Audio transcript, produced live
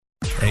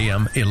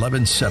AM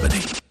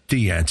 1170.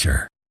 The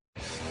Answer.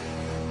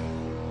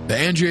 The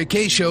Andrea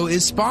Kaye Show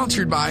is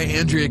sponsored by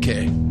Andrea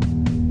Kaye.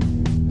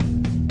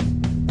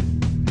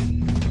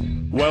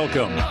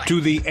 Welcome to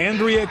the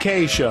Andrea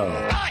Kaye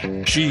Show.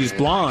 She's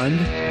blonde,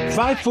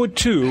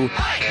 5'2",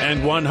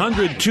 and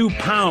 102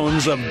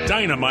 pounds of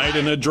dynamite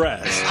in a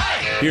dress.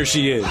 Here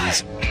she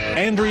is,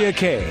 Andrea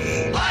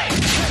Kaye.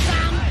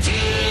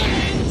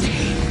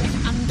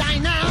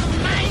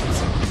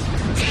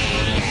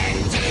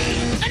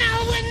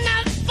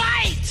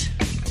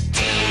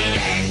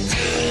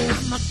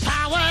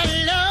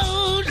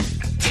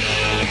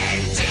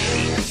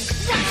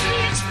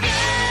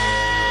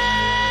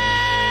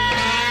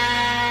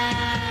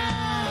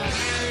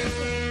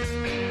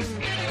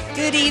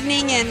 Good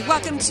evening and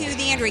welcome to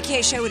the Andrea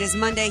Kaye Show. It is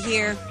Monday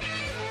here,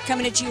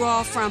 coming at you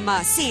all from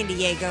San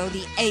Diego,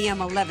 the AM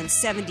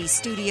 1170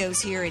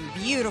 studios here in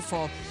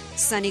beautiful,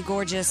 sunny,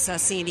 gorgeous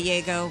San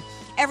Diego.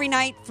 Every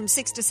night from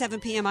 6 to 7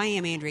 p.m., I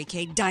am Andrea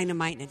Kaye,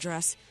 dynamite in a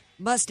dress,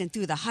 busting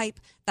through the hype,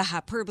 the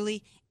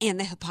hyperbole, and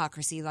the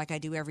hypocrisy like I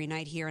do every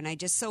night here. And I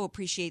just so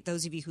appreciate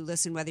those of you who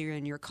listen, whether you're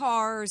in your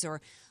cars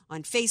or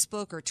on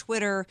Facebook or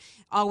Twitter.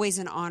 Always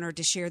an honor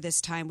to share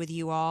this time with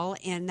you all.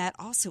 And that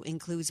also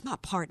includes my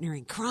partner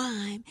in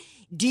crime,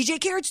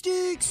 DJ Carrot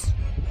Sticks.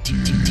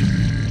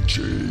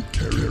 DJ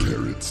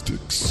Carrot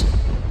Sticks.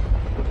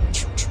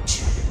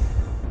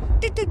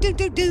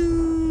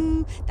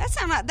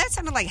 That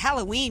sounded like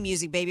Halloween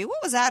music, baby.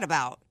 What was that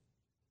about?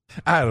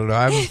 I don't know.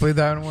 I haven't played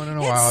that one in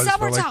a while. It's I just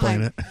felt like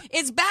playing summertime. it.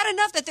 It's bad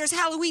enough that there's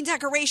Halloween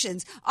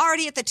decorations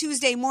already at the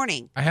Tuesday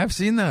morning. I have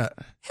seen that.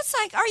 It's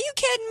like, are you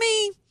kidding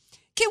me?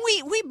 Can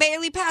we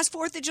barely passed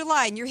 4th of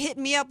July and you're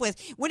hitting me up with,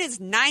 when it's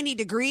 90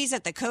 degrees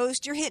at the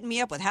coast, you're hitting me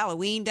up with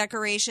Halloween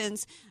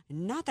decorations.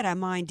 Not that I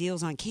mind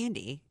deals on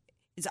candy.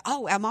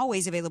 I'm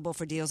always available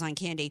for deals on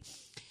candy.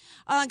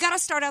 Got to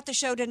start out the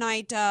show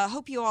tonight.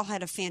 Hope you all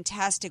had a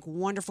fantastic,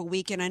 wonderful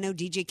weekend. I know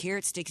DJ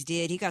Carrot Sticks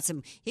did. He got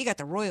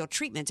the royal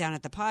treatment down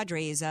at the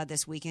Padres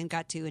this weekend.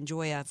 Got to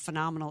enjoy a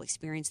phenomenal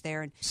experience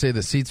there. And say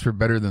the seats were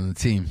better than the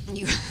team.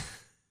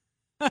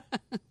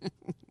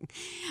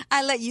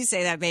 I let you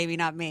say that, baby,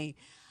 not me.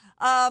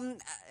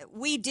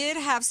 We did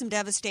have some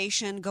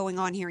devastation going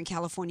on here in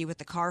California with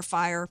the car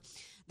fire.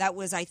 That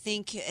was, I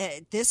think,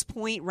 at this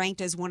point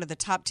ranked as one of the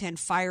top 10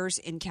 fires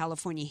in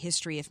California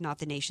history, if not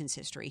the nation's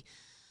history.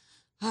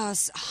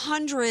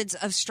 Hundreds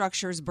of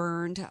structures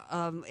burned.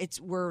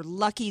 We're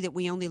lucky that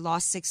we only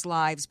lost 6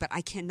 lives, but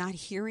I cannot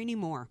hear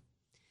anymore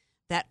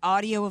that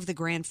audio of the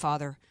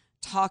grandfather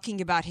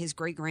talking about his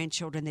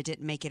great-grandchildren that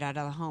didn't make it out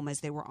of the home as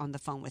they were on the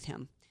phone with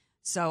him.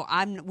 So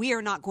we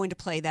are not going to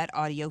play that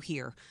audio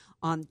here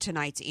on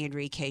tonight's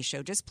Andrea Kaye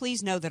Show. Just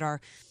please know that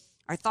our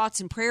thoughts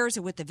and prayers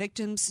are with the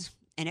victims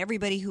and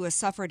everybody who has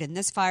suffered in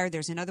this fire.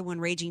 There's another one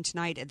raging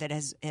tonight that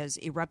has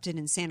erupted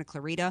in Santa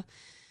Clarita.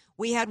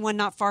 We had one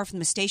not far from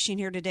the station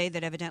here today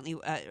that evidently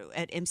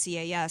at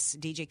MCAS,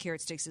 DJ Carrot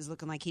Sticks is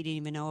looking like he didn't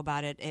even know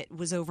about it. It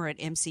was over at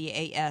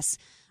MCAS,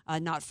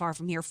 not far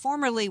from here,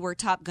 formerly where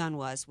Top Gun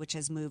was, which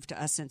has moved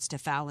since to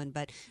Fallon.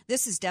 But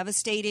this is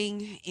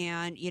devastating,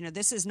 and,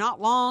 this is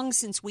not long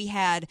since we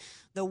had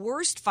the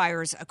worst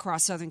fires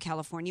across Southern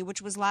California,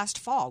 which was last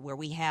fall, where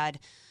we had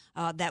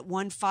that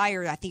one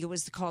fire. I think it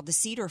was called the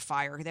Cedar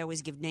Fire. They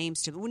always give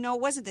names to it. Well, no,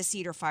 it wasn't the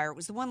Cedar Fire. It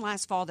was the one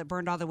last fall that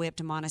burned all the way up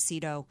to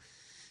Montecito.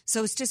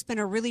 So it's just been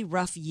a really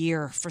rough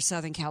year for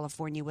Southern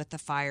California with the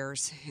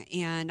fires.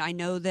 And I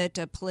know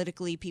that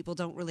politically people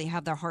don't really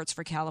have their hearts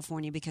for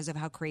California because of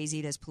how crazy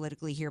it is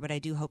politically here. But I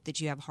do hope that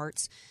you have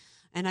hearts.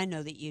 And I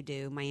know that you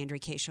do, my Andrea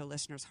Kaye Show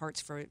listeners,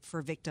 hearts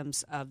for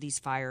victims of these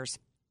fires.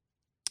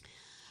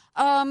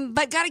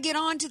 But got to get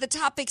on to the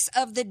topics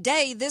of the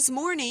day this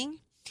morning.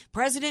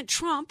 President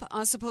Trump,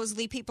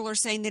 supposedly people are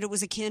saying that it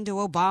was akin to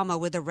Obama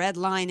with a red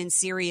line in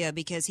Syria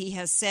because he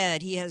has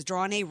said he has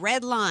drawn a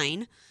red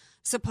line.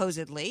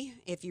 Supposedly,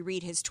 if you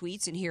read his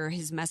tweets and hear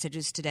his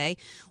messages today,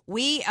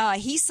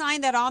 he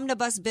signed that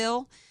omnibus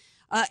bill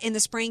in the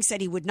spring,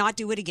 said he would not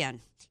do it again.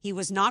 He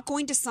was not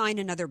going to sign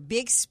another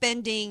big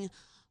spending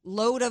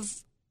load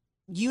of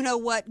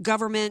you-know-what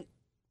government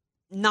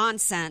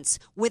nonsense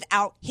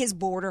without his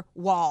border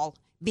wall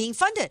being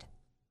funded.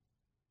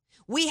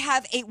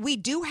 We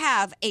do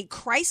have a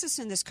crisis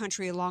in this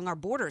country along our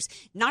borders,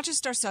 not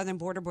just our southern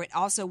border, but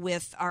also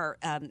with our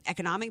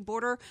economic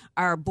border,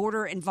 our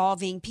border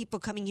involving people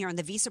coming here on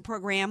the visa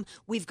program.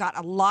 We've got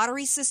a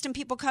lottery system,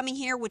 people coming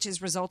here, which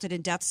has resulted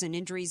in deaths and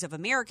injuries of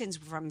Americans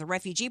from the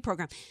refugee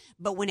program.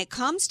 But when it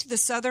comes to the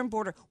southern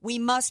border, we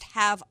must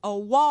have a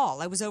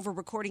wall. I was over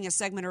recording a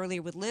segment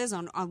earlier with Liz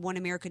on One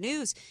America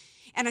News.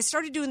 And I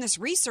started doing this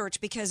research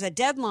because a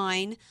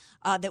deadline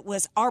that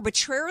was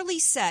arbitrarily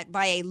set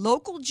by a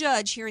local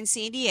judge here in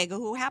San Diego,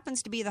 who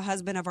happens to be the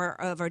husband of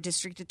our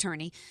district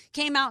attorney,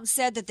 came out and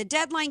said that the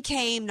deadline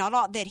came,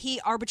 that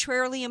he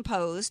arbitrarily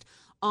imposed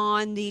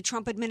on the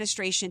Trump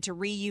administration to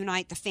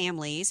reunite the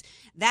families.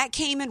 That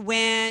came and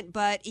went,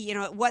 but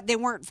they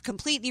weren't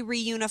completely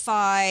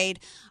reunified.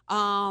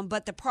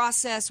 But the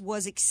process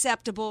was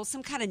acceptable,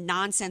 some kind of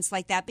nonsense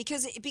like that,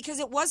 because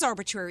it was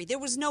arbitrary. There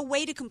was no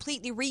way to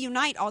completely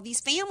reunite all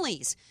these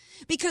families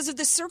because of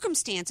the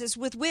circumstances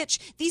with which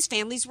these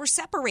families were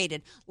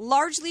separated,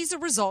 largely as a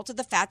result of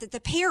the fact that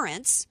the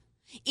parents,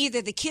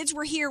 either the kids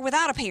were here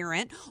without a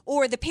parent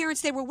or the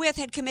parents they were with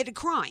had committed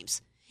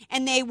crimes.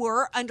 And they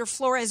were, under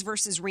Flores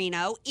versus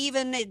Reno,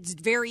 even its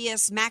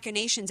various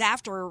machinations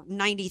after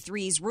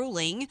 93's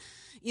ruling,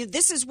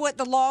 this is what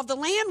the law of the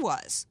land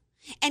was.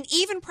 And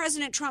even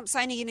President Trump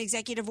signing an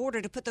executive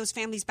order to put those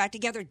families back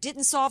together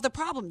didn't solve the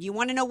problem. You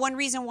want to know one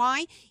reason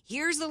why?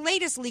 Here's the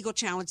latest legal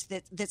challenge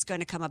that's going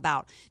to come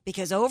about.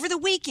 Because over the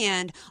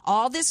weekend,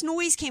 all this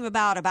noise came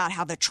about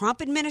how the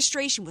Trump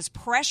administration was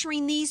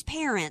pressuring these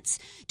parents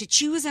to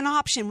choose an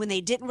option when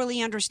they didn't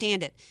really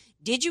understand it.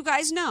 Did you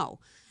guys know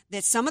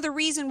that some of the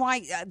reason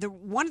why,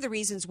 one of the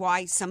reasons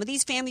why some of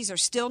these families are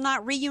still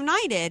not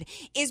reunited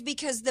is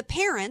because the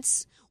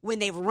parents, when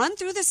they've run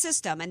through the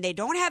system and they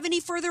don't have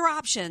any further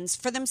options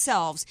for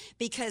themselves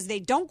because they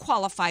don't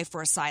qualify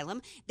for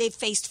asylum, they've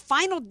faced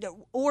final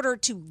order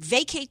to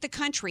vacate the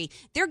country,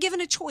 they're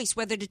given a choice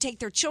whether to take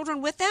their children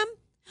with them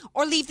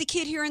or leave the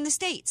kid here in the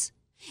States.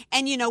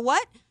 And you know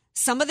what?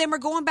 Some of them are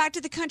going back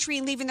to the country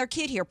and leaving their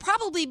kid here,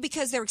 probably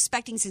because they're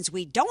expecting, since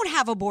we don't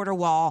have a border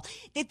wall,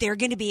 that they're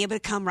going to be able to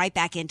come right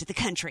back into the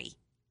country.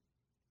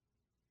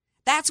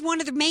 That's one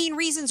of the main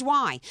reasons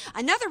why.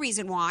 Another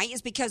reason why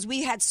is because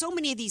we had so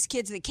many of these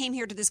kids that came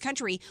here to this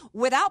country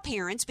without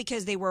parents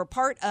because they were a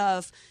part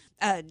of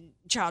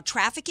child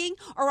trafficking,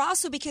 or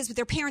also because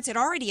their parents had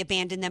already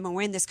abandoned them and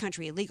were in this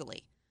country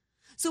illegally.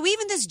 So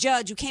even this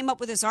judge who came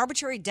up with this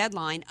arbitrary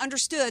deadline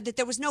understood that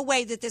there was no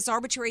way that this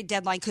arbitrary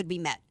deadline could be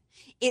met.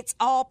 It's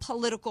all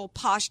political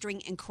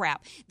posturing and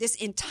crap. This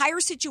entire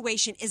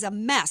situation is a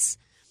mess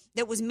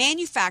that was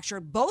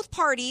manufactured. Both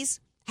parties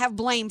have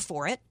blame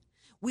for it.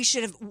 We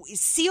should have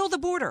sealed the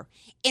border,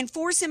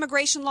 enforce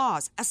immigration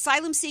laws.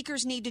 Asylum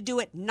seekers need to do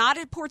it not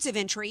at ports of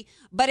entry,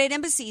 but at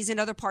embassies in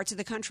other parts of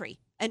the country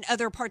and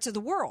other parts of the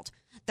world.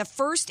 The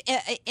first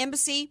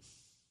embassy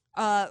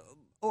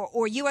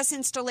or U.S.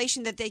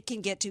 installation that they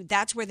can get to,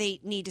 that's where they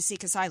need to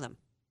seek asylum.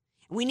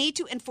 We need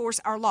to enforce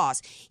our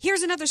laws.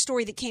 Here's another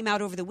story that came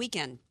out over the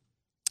weekend.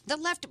 The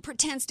left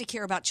pretends to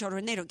care about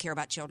children. They don't care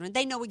about children.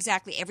 They know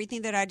exactly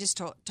everything that I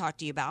just talked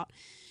to you about,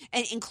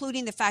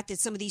 including the fact that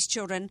some of these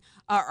children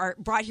are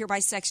brought here by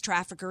sex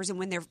traffickers, and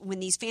when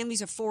these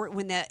families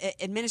when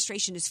the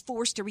administration is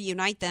forced to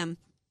reunite them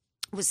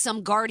with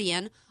some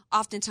guardian,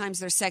 oftentimes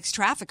they're sex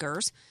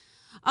traffickers.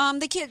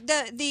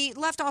 The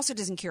left also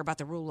doesn't care about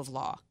the rule of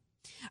law.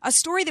 A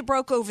story that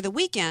broke over the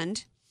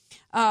weekend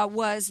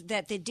was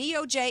that the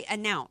DOJ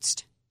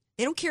announced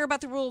they don't care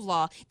about the rule of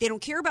law. They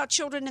don't care about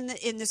children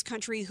in this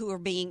country who are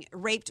being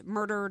raped,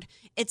 murdered,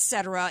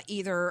 etc.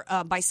 Either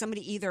by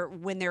somebody, either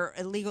when they're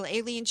illegal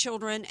alien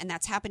children, and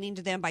that's happening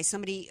to them by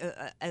somebody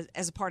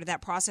as a part of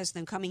that process,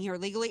 them coming here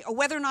illegally, or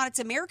whether or not it's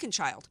an American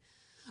child,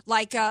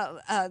 like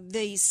the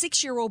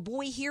 6-year-old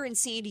boy here in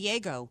San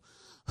Diego,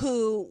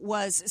 who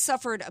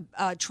suffered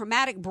a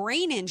traumatic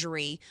brain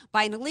injury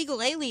by an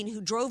illegal alien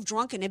who drove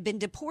drunk and had been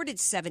deported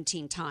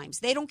 17 times.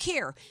 They don't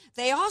care.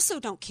 They also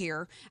don't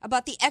care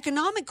about the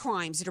economic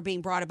crimes that are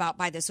being brought about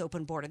by this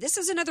open border. This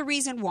is another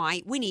reason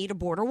why we need a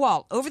border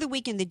wall. Over the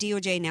weekend, the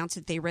DOJ announced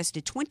that they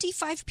arrested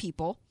 25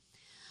 people.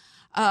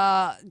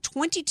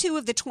 22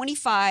 of the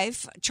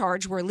 25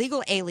 charged were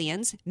illegal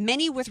aliens,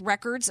 many with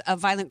records of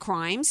violent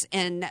crimes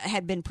and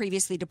had been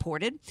previously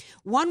deported.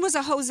 One was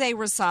a Jose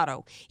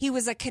Rosado. He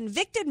was a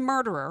convicted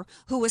murderer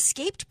who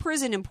escaped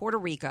prison in Puerto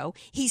Rico.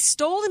 He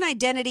stole an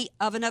identity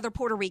of another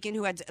Puerto Rican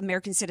who had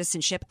American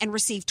citizenship and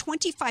received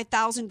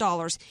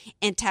 $25,000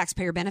 in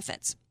taxpayer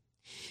benefits.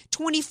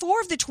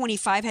 24 of the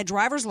 25 had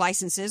driver's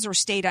licenses or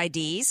state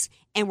IDs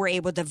and were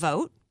able to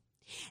vote.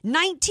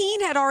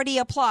 19 had already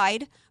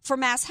applied for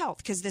Mass Health,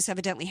 because this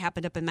evidently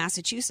happened up in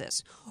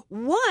Massachusetts.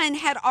 One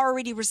had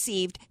already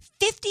received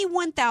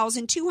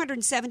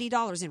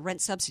 $51,270 in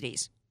rent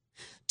subsidies.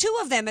 2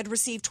 of them had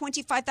received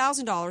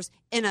 $25,000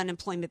 in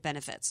unemployment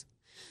benefits.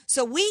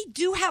 So we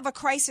do have a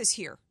crisis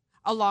here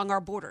along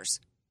our borders.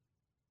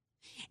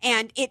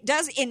 And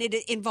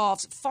it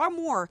involves far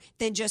more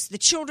than just the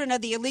children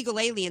of the illegal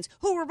aliens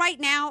who are right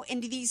now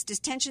in these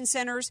detention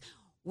centers,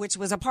 which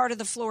was a part of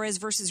the Flores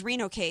versus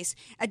Reno case,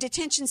 a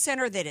detention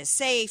center that is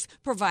safe,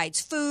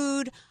 provides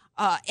food,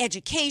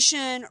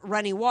 education,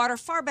 running water,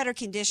 far better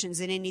conditions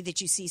than any that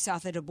you see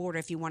south of the border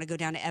if you want to go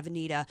down to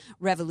Avenida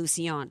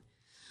Revolucion.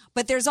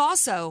 But there's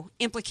also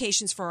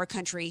implications for our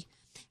country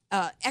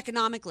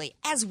economically,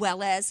 as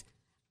well as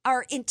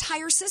our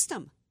entire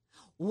system.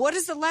 What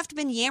has the left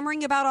been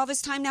yammering about all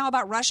this time now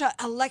about Russia?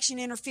 Election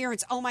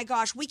interference. Oh my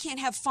gosh, we can't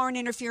have foreign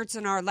interference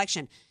in our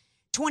election.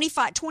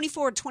 24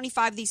 or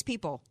 25 of these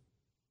people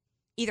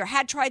either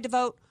had tried to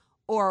vote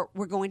or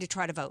were going to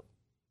try to vote.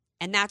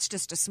 And that's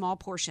just a small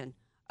portion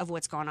of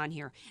what's gone on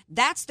here.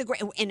 That's the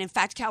great, and in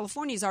fact,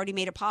 California has already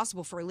made it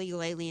possible for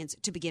illegal aliens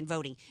to begin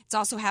voting. It's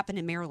also happened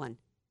in Maryland.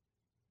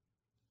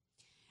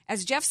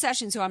 As Jeff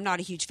Sessions, who I'm not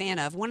a huge fan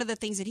of, one of the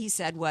things that he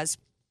said was,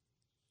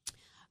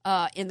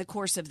 in the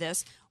course of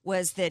this,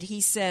 was that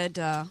he said,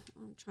 I'm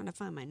trying to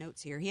find my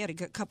notes here. He had a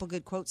couple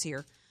good quotes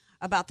here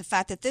about the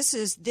fact that this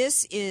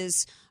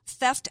is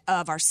theft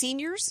of our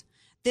seniors.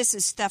 This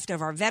is theft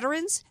of our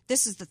veterans.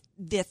 This is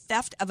the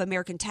theft of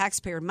American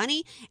taxpayer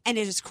money, and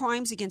it is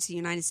crimes against the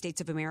United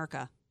States of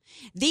America.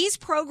 These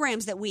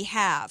programs that we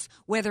have,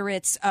 whether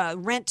it's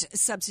rent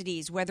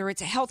subsidies, whether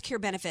it's health care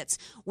benefits,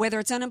 whether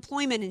it's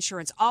unemployment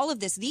insurance, all of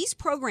this, these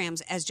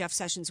programs, as Jeff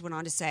Sessions went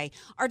on to say,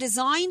 are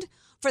designed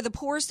for the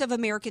poorest of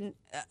American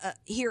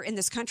here in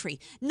this country,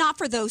 not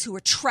for those who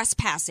are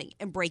trespassing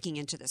and breaking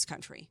into this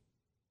country.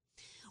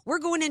 We're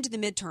going into the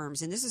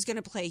midterms, and this is going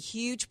to play a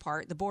huge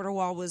part. The border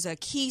wall was a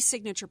key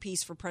signature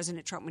piece for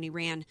President Trump when he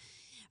ran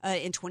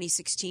in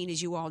 2016,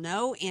 as you all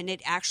know, and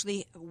it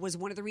actually was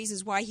one of the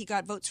reasons why he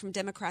got votes from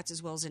Democrats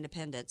as well as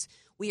independents.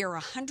 We are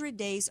 100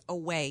 days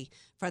away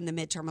from the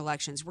midterm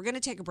elections. We're going to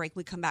take a break.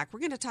 When we come back, we're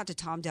going to talk to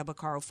Tom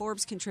DeBaccaro,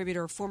 Forbes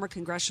contributor, former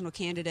congressional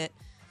candidate,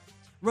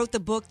 wrote the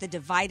book, The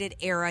Divided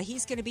Era.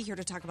 He's going to be here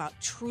to talk about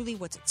truly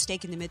what's at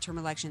stake in the midterm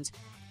elections.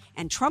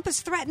 And Trump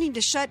is threatening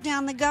to shut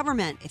down the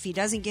government if he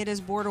doesn't get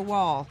his border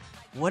wall.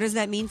 What does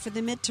that mean for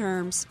the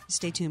midterms?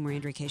 Stay tuned. More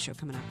Andrea Kaye Show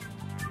coming up.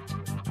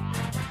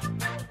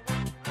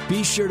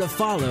 Be sure to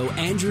follow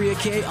Andrea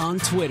Kaye on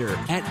Twitter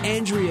at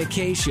Andrea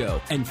Kaye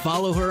Show and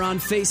follow her on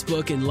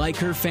Facebook and like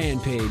her fan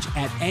page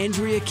at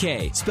Andrea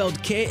Kaye,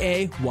 spelled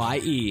Kaye.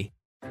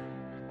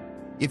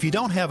 If you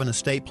don't have an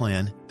estate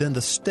plan, then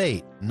the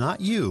state, not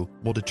you,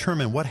 will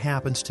determine what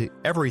happens to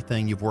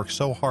everything you've worked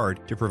so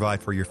hard to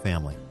provide for your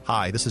family.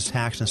 Hi, this is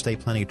tax and estate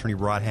planning attorney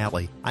Rod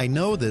Hatley. I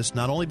know this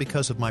not only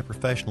because of my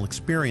professional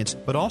experience,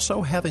 but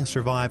also having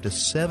survived a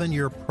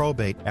 7-year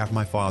probate after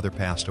my father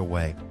passed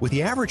away. With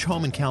the average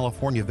home in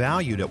California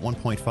valued at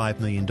 $1.5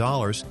 million,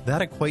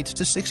 that equates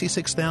to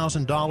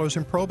 $66,000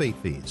 in probate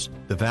fees.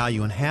 The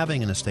value in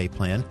having an estate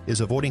plan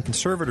is avoiding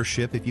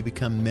conservatorship if you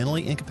become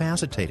mentally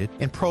incapacitated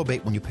and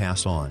probate when you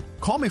pass on.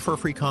 Call me for a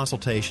free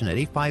consultation at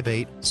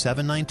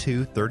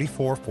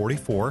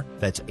 858-792-3444.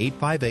 That's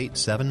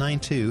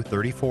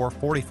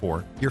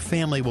 858-792-3444. Your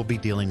family will be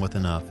dealing with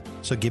enough.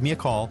 So give me a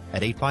call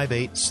at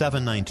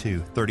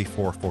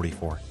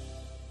 858-792-3444.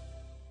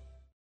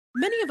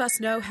 Many of us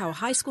know how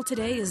high school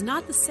today is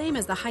not the same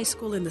as the high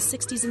school in the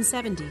 60s and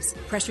 70s.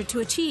 Pressure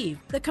to achieve,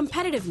 the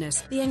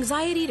competitiveness, the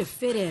anxiety to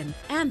fit in,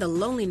 and the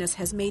loneliness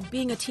has made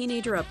being a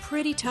teenager a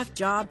pretty tough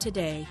job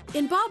today.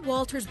 In Bob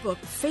Walter's book,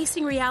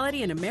 Facing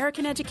Reality in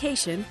American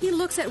Education, he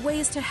looks at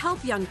ways to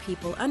help young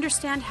people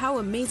understand how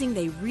amazing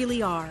they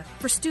really are,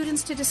 for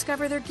students to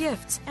discover their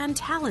gifts and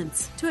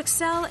talents, to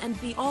excel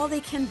and be all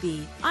they can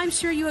be. I'm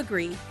sure you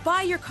agree.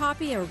 Buy your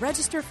copy or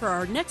register for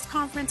our next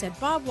conference at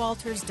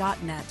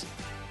bobwalters.net.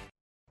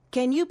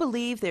 Can you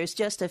believe there's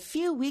just a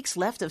few weeks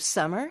left of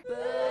summer?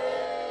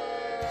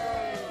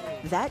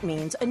 That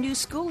means a new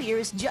school year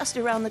is just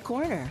around the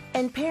corner.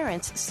 And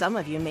parents, some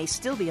of you may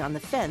still be on the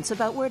fence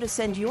about where to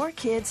send your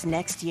kids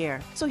next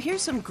year. So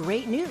here's some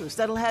great news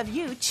that'll have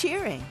you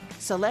cheering.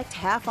 Select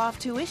half-off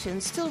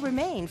tuitions still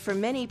remain for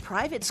many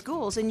private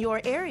schools in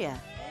your area.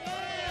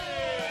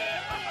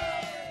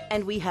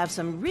 And we have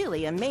some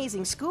really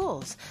amazing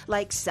schools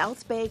like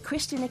South Bay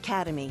Christian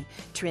Academy,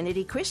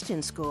 Trinity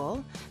Christian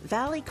School,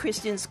 Valley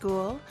Christian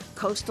School,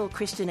 Coastal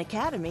Christian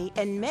Academy,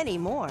 and many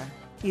more.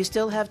 You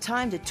still have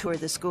time to tour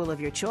the school of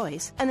your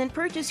choice and then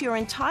purchase your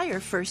entire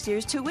first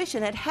year's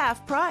tuition at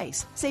half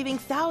price, saving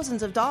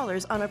thousands of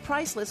dollars on a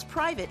priceless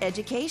private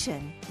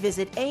education.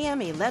 Visit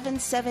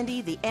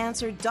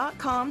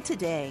am1170theanswer.com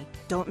today.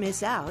 Don't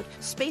miss out.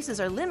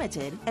 Spaces are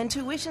limited and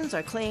tuitions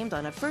are claimed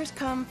on a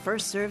first-come,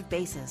 first-served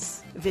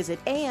basis. Visit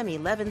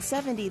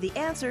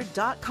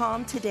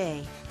am1170theanswer.com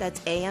today. That's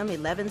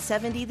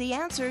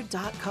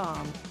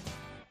am1170theanswer.com.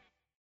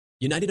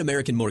 United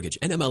American Mortgage,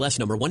 NMLS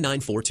number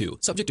 1942.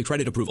 Subject to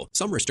credit approval.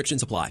 Some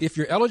restrictions apply. If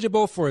you're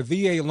eligible for a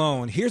VA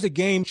loan, here's a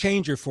game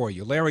changer for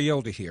you. Larry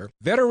Elder here.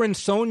 Veteran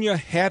Sonia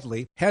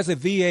Hadley has a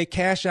VA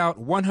cash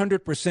out 100%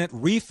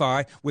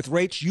 refi with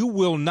rates you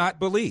will not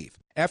believe.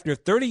 After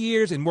 30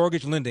 years in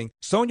mortgage lending,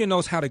 Sonia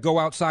knows how to go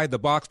outside the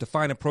box to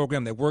find a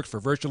program that works for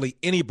virtually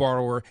any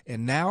borrower,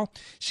 and now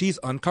she's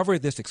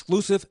uncovered this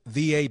exclusive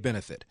VA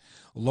benefit.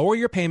 Lower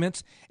your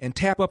payments and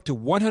tap up to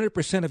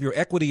 100% of your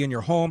equity in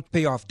your home,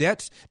 pay off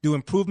debts, do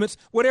improvements,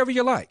 whatever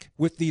you like.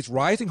 With these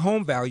rising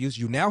home values,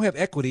 you now have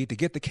equity to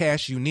get the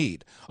cash you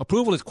need.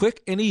 Approval is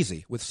quick and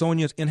easy with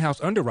Sonia's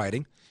in-house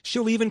underwriting.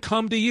 She'll even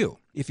come to you.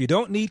 If you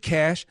don't need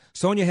cash,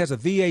 Sonia has a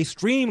VA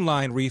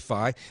Streamline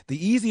Refi,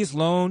 the easiest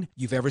loan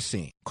you've ever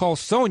seen. Call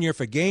Sonia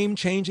for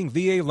game-changing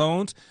VA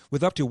loans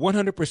with up to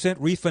 100%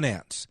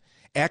 refinance.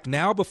 Act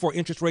now before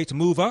interest rates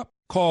move up.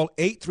 Call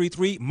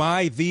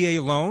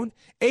 833-MY-VA-LOAN,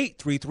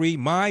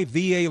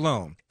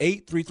 833-MY-VA-LOAN,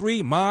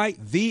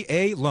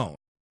 833-MY-VA-LOAN.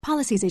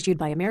 Policies issued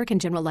by American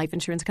General Life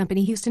Insurance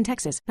Company, Houston,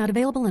 Texas. Not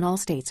available in all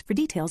states. For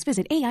details,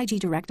 visit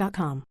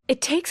AIGdirect.com.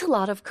 It takes a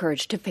lot of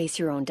courage to face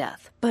your own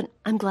death, but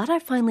I'm glad I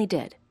finally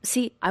did.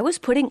 See, I was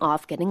putting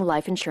off getting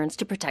life insurance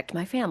to protect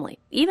my family,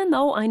 even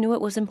though I knew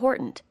it was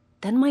important.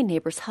 Then my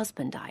neighbor's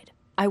husband died.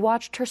 I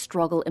watched her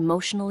struggle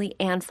emotionally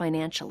and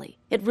financially.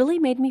 It really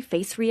made me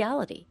face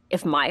reality.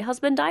 If my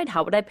husband died,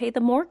 how would I pay the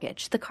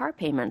mortgage, the car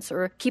payments,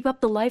 or keep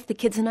up the life the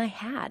kids and I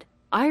had?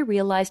 I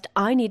realized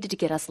I needed to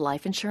get us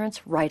life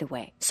insurance right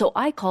away. So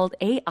I called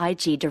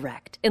AIG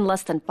Direct. In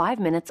less than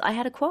 5 minutes, I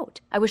had a quote.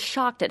 I was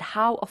shocked at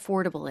how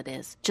affordable it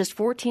is. Just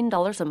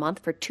 $14 a month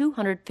for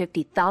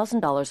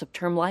 $250,000 of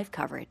term life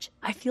coverage.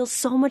 I feel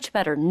so much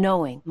better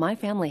knowing my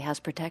family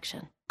has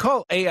protection.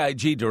 Call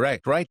AIG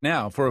Direct right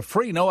now for a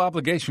free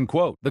no-obligation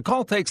quote. The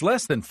call takes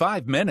less than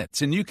 5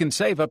 minutes, and you can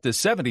save up to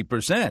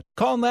 70%.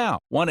 Call now,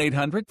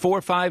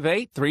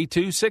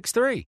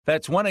 1-800-458-3263.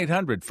 That's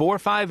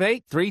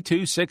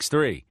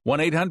 1-800-458-3263.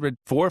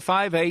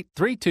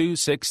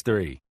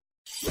 1-800-458-3263.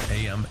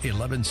 AM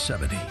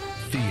 1170,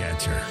 The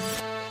Answer.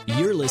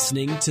 You're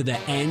listening to The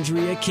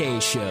Andrea Kaye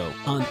Show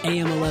on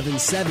AM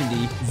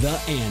 1170, The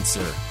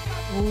Answer.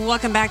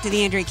 Welcome back to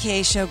the Andrea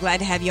Kaye Show. Glad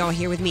to have you all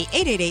here with me.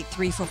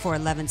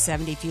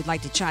 888-344-1170 if you'd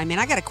like to chime in.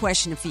 I got a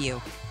question for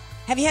you.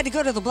 Have you had to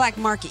go to the black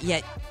market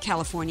yet,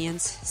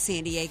 Californians,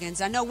 San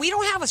Diegans? I know we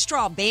don't have a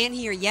straw ban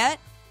here yet,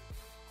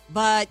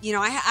 but, you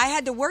know, I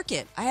had to work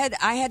it.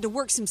 I had to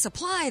work some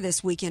supply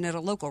this weekend at a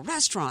local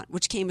restaurant,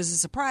 which came as a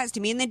surprise to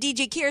me. And then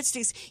DJ Carrot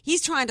Sticks,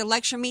 he's trying to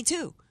lecture me,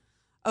 too,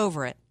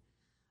 over it.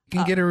 You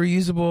can get a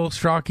reusable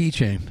straw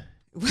keychain.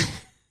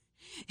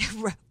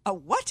 A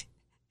what?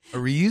 A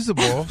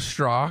reusable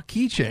straw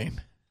keychain.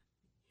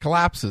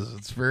 Collapses.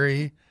 It's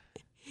very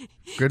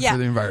good for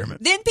the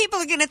environment. Then people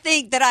are going to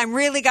think that I'm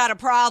really got a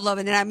problem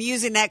and that I'm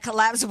using that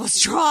collapsible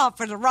straw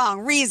for the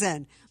wrong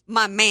reason.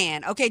 My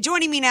man. Okay,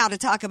 joining me now to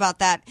talk about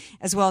that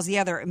as well as the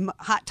other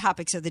hot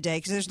topics of the day,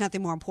 because there's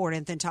nothing more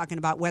important than talking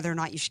about whether or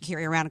not you should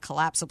carry around a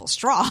collapsible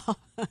straw,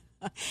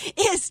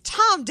 is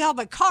Tom Del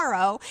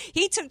Beccaro.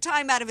 He took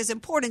time out of his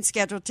important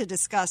schedule to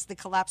discuss the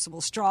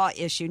collapsible straw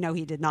issue. No,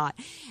 he did not.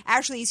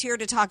 Actually, he's here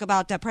to talk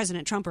about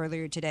President Trump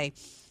earlier today.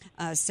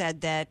 Said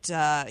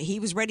that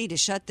he was ready to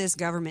shut this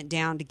government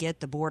down to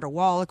get the border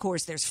wall. Of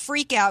course, there's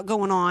freak out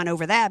going on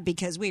over that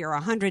because we are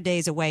 100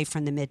 days away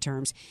from the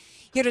midterms.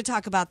 Here to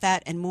talk about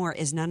that and more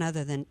is none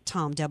other than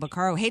Tom Del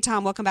Beccaro. Hey,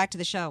 Tom, welcome back to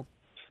the show.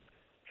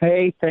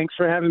 Hey, thanks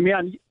for having me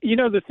on. You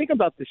know, the thing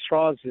about the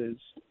straws is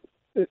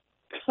the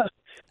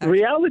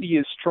reality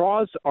is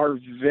straws are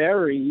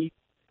very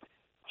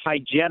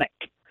hygienic.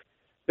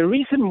 The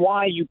reason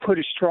why you put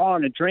a straw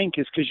in a drink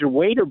is because your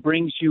waiter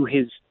brings you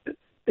he's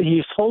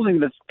holding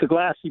the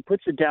glass, he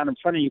puts it down in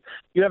front of you.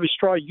 You have a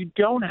straw. You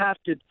don't have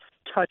to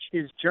touch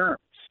his germs.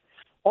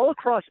 All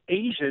across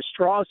Asia,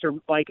 straws are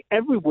like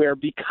everywhere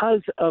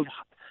because of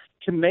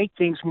to make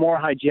things more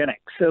hygienic.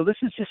 So this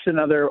is just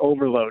another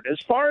overload. As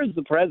far as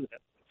the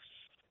president,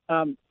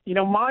 you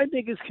know, my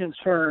biggest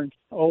concern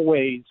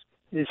always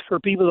is for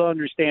people to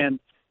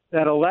understand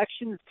that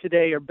elections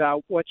today are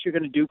about what you're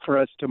going to do for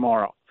us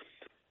tomorrow.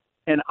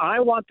 And I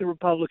want the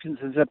Republicans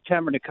in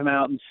September to come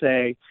out and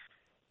say,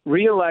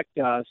 reelect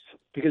us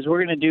because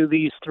we're going to do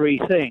these three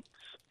things.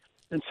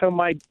 And so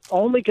my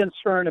only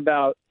concern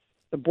about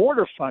the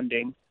border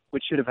funding,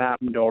 which should have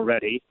happened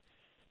already,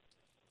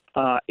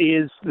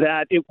 is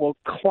that it will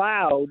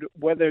cloud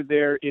whether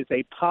there is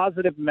a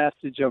positive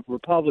message of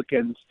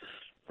Republicans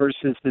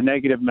versus the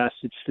negative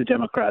message the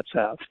Democrats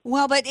have.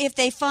 Well, but if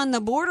they fund the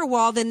border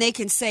wall, then they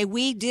can say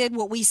we did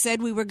what we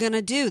said we were going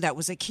to do. That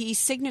was a key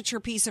signature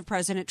piece of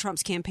President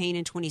Trump's campaign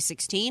in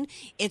 2016.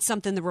 It's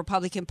something the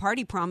Republican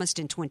Party promised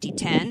in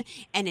 2010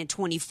 and in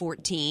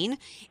 2014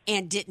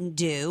 and didn't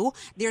do.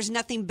 There's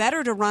nothing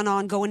better to run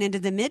on going into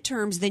the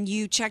midterms than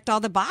you checked all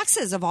the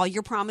boxes of all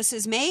your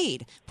promises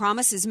made.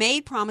 Promises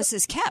made,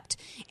 promises kept.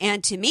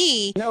 And to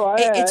me,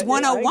 it's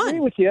 101. I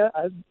agree with you.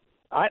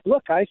 I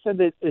said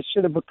that it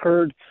should have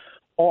occurred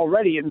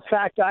already. In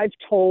fact, I've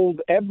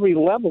told every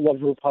level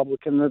of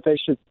Republican that they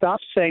should stop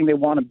saying they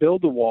want to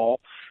build a wall,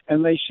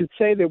 and they should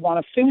say they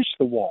want to finish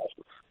the wall.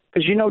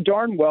 Because you know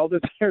darn well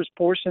that there's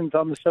portions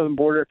on the southern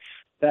border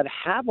that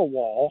have a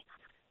wall,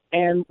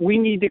 and we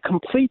need to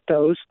complete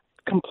the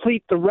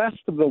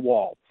rest of the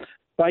wall.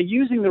 By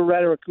using the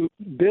rhetoric,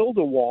 build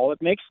a wall,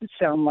 it makes it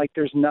sound like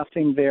there's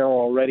nothing there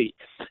already.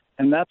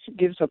 And that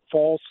gives a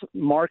false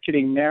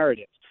marketing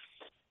narrative.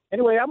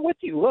 Anyway, I'm with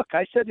you. Look,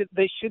 I said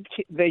they should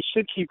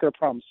keep their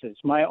promises.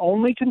 My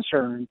only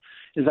concern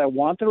is I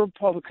want the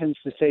Republicans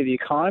to say the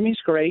economy's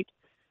great.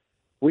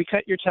 We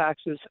cut your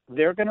taxes.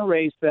 They're going to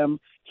raise them.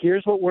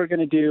 Here's what we're going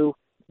to do.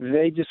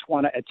 They just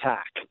want to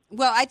attack.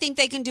 Well, I think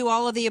they can do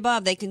all of the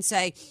above. They can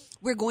say,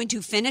 we're going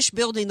to finish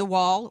building the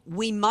wall.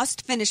 We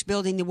must finish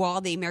building the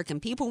wall. The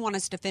American people want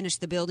us to finish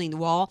building the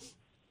wall.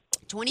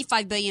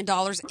 $25 billion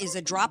is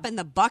a drop in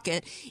the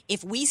bucket.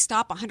 If we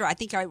stop I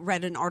think I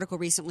read an article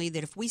recently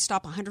that if we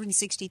stop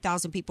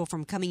 160,000 people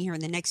from coming here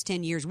in the next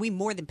 10 years, we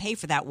more than pay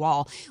for that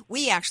wall.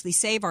 We actually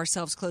save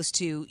ourselves close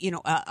to,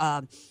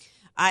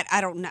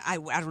 I don't know. I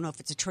don't know if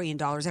it's $1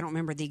 trillion. I don't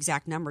remember the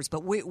exact numbers,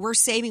 but we're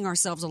saving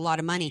ourselves a lot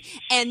of money.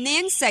 And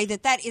then say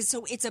that is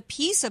so. It's a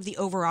piece of the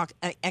overall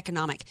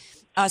economic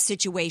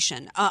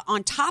situation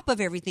on top of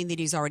everything that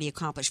he's already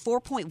accomplished.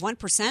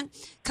 4.1%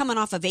 coming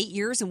off of 8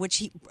 years in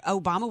which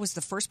Obama was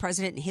the first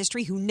president in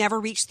history who never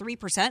reached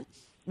 3%.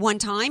 One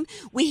time,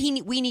 we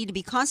need to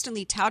be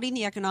constantly touting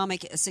the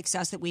economic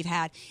success that we've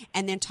had,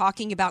 and then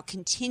talking about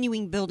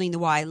continuing building the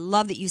wall. I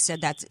love that you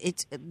said that.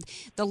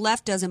 The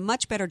left does a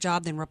much better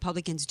job than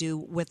Republicans do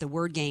with the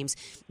word games.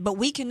 But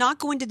we cannot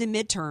go into the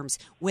midterms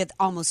with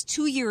almost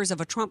 2 years of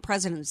a Trump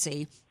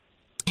presidency.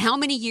 How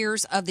many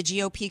years of the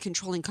GOP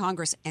controlling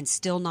Congress and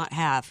still not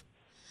have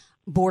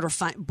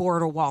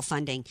border wall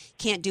funding?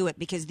 Can't do it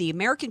because the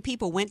American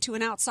people went to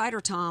an outsider,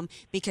 Tom,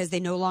 because they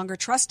no longer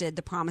trusted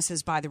the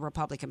promises by the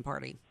Republican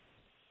Party.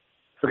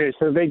 Okay,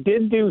 so they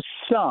did do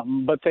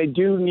some, but they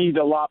do need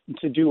a lot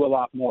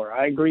more.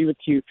 I agree with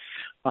you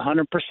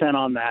 100%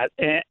 on that.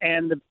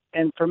 And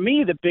for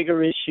me, the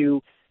bigger issue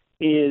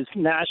is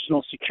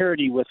national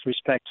security with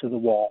respect to the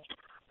wall.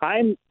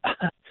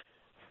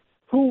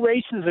 Who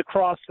races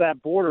across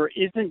that border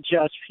isn't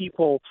just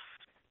people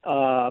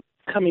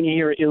coming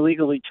here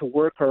illegally to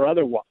work or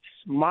otherwise.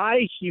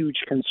 My huge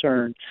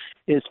concern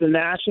is the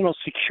national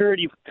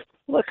security.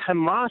 Look,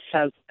 Hamas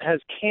has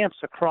camps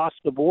across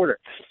the border,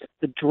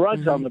 the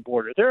drugs on the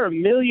border. There are a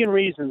million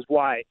reasons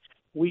why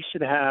we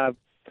should have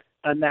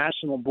a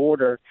national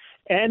border.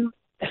 And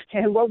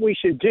what we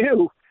should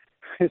do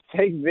is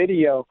take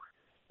video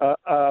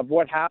of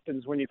what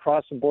happens when you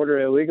cross the border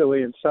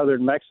illegally in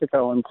southern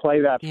Mexico and play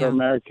that for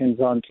Americans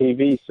on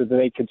TV so that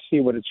they could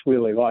see what it's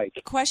really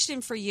like. Question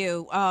for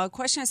you.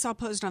 Question I saw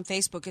posted on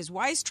Facebook is,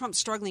 why is Trump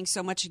struggling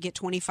so much to get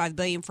 $25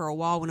 billion for a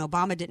wall when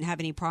Obama didn't have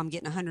any problem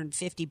getting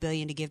 $150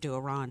 billion to give to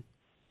Iran?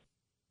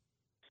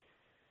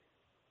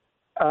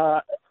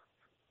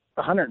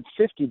 $150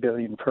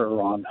 billion for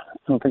Iran. I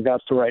don't think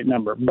that's the right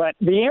number. But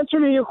the answer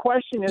to your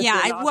question is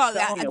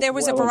there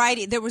was a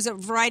variety. There was a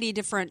variety of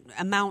different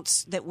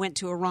amounts that went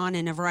to Iran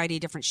and a variety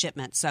of different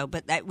shipments. So,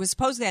 but that was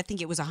supposedly, I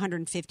think it was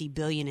 $150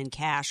 billion in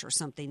cash or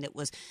something that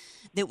was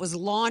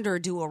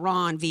laundered to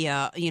Iran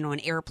via an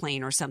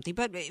airplane or something.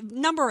 But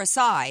number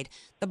aside,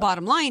 the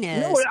bottom line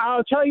is,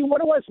 I'll tell you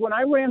what it was when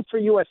I ran for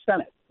U.S.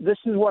 Senate. This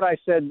is what I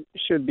said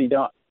should be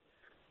done.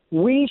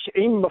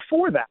 Even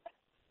before that,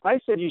 I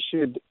said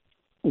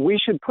we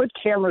should put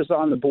cameras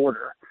on the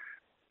border.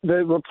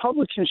 The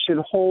Republicans should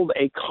hold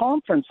a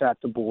conference at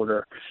the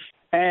border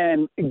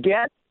and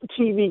get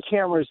TV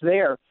cameras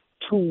there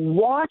to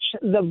watch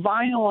the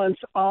violence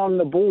on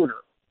the border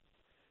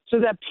so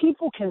that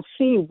people can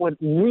see what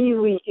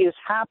really is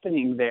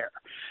happening there.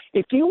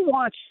 If you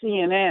watch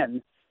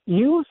CNN,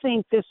 you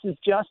think this is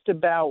just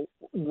about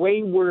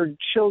wayward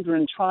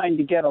children trying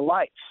to get a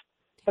life.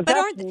 But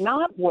that's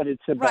not what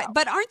it's about. Right,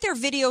 but aren't there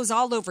videos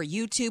all over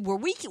YouTube where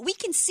we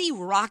can see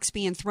rocks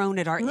being thrown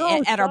at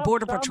our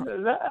border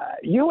patrol?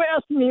 You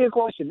asked me a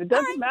question. It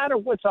doesn't matter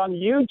what's on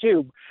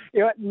YouTube.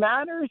 What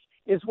matters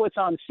is what's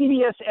on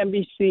CBS,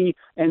 NBC,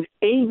 and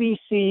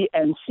ABC,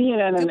 and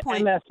CNN, and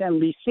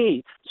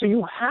MSNBC. So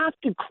you have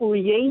to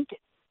create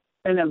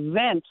an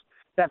event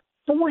that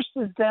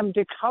forces them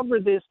to cover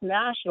this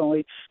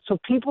nationally so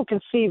people can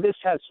see this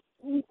has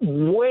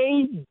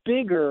way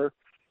bigger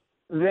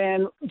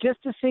than just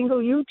a single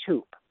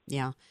YouTube.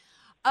 Yeah.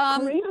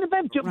 Create an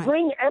event to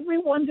bring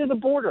everyone to the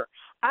border.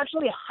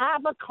 Actually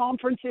have a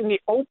conference in the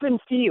open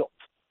field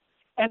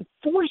and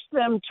force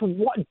them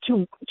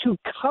to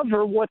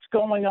cover what's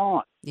going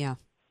on. Yeah.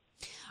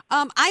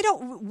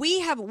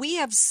 We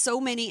have so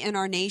many in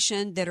our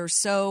nation that are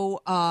so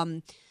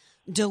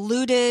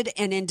deluded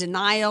and in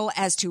denial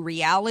as to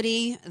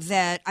reality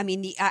that,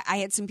 I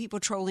had some people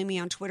trolling me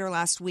on Twitter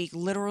last week,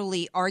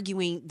 literally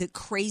arguing the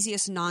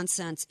craziest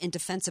nonsense in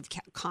defense of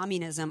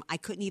communism. I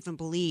couldn't even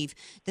believe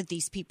that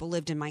these people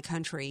lived in my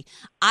country.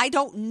 I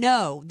don't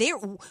know.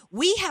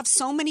 We have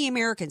so many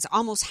Americans,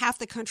 almost half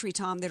the country,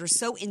 Tom, that are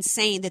so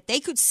insane that they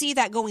could see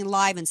that going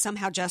live and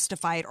somehow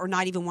justify it or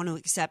not even want to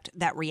accept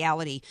that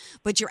reality.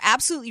 But you're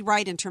absolutely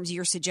right in terms of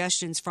your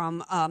suggestions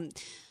from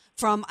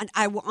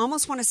I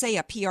almost want to say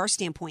a PR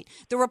standpoint.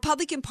 The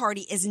Republican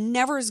Party is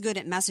never as good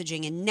at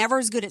messaging and never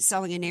as good at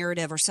selling a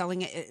narrative or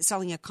selling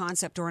a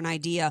concept or an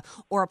idea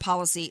or a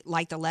policy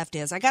like the left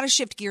is. I got to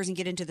shift gears and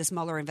get into this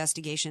Mueller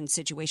investigation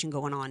situation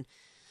going on.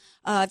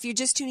 If you're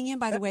just tuning in,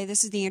 by the way,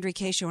 this is the Andrea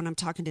Kaye Show, and I'm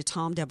talking to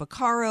Tom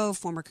DeBaccaro,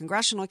 former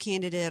congressional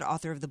candidate,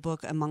 author of the book,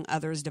 among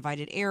others,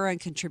 Divided Era, and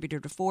contributor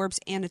to Forbes,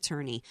 and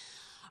attorney.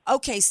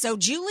 Okay, so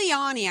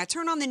Giuliani, I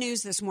turned on the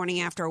news this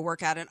morning after a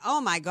workout, and oh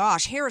my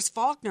gosh, Harris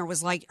Faulkner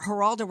was like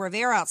Geraldo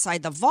Rivera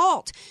outside the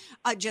vault.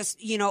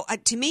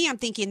 To me, I'm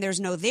thinking there's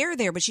no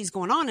there, but she's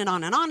going on and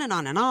on and on and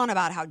on and on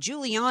about how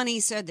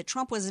Giuliani said that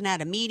Trump wasn't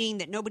at a meeting,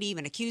 that nobody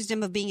even accused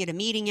him of being at a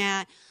meeting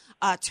at.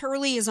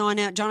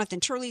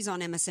 Jonathan Turley's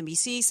on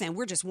MSNBC saying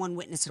we're just one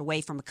witness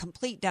away from a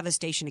complete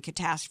devastation and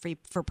catastrophe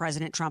for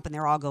President Trump, and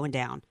they're all going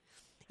down.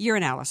 Your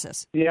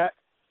analysis. Yeah.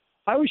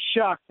 I was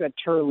shocked that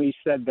Turley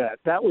said that.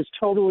 That was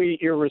totally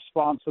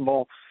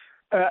irresponsible.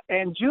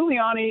 And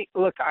Giuliani,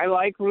 look, I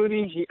like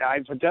Rudy.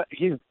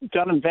 He's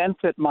done events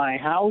at my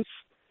house.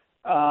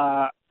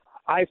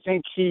 I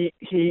think he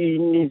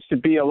needs to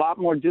be a lot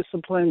more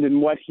disciplined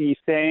in what he's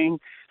saying.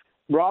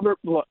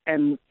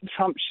 And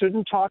Trump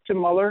shouldn't talk to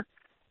Mueller.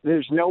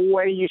 There's no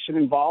way you should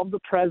involve the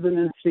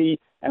presidency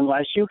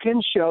unless you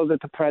can show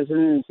that the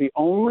president is the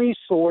only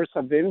source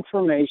of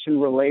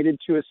information related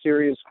to a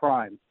serious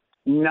crime,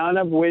 none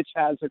of which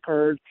has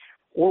occurred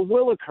or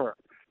will occur.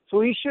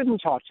 So he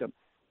shouldn't talk to him.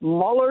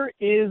 Mueller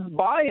is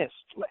biased.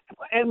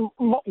 And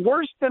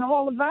worse than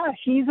all of that,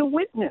 he's a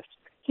witness.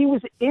 He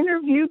was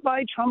interviewed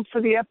by Trump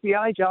for the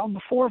FBI job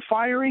before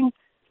firing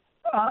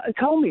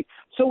Comey.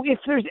 So if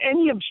there's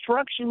any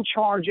obstruction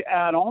charge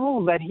at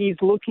all that he's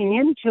looking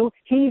into,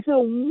 he's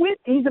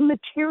a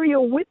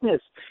material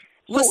witness.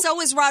 Well, so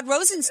is Rod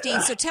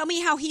Rosenstein. So tell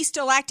me how he's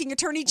still acting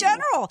attorney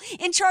general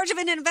in charge of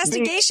an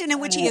investigation in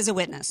which he is a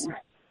witness.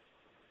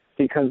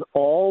 Because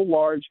all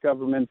large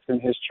governments in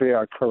history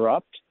are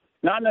corrupt.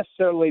 Not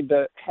necessarily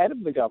the head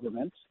of the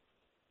government,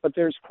 but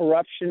there's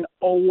corruption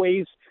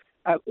always.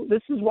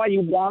 This is why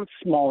you want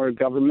smaller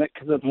government,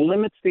 because it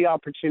limits the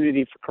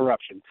opportunity for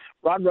corruption.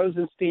 Rod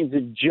Rosenstein's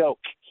a joke.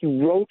 He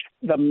wrote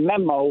the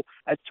memo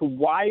as to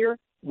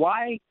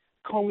why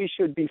Comey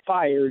should be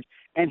fired,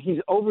 and he's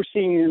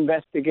overseeing an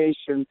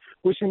investigation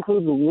which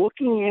includes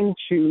looking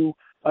into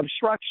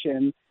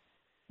obstruction,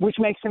 which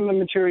makes him a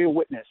material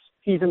witness.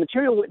 He's a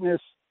material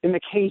witness in the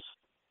case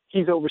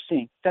he's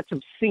overseeing. That's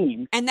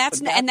obscene. And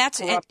not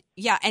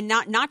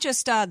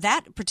just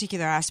that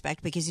particular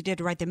aspect, because he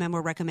did write the memo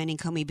recommending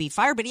Comey be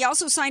fired, but he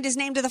also signed his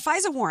name to the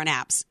FISA warrant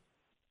apps.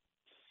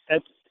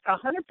 That's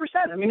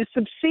 100%. I mean, it's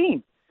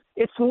obscene.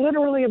 It's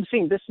literally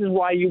obscene. This is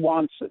why you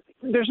want.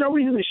 There's no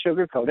reason to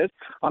sugarcoat it.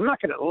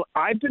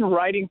 I've been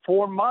writing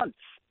for months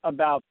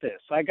about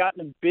this. I got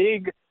in a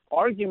big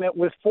argument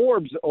with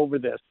Forbes over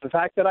this. The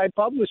fact that I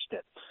published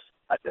it.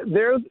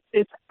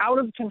 It's out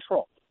of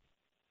control.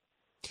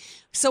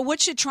 So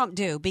what should Trump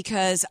do?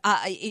 Because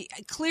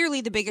clearly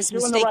the biggest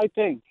He's doing mistake. the right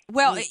thing.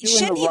 Well, He's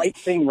doing the right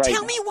thing right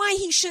tell now. me why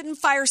he shouldn't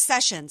fire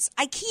Sessions.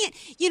 I can't.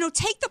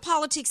 Take the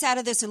politics out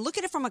of this and look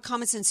at it from a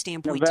common sense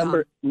standpoint.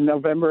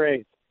 November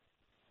 8th.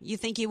 You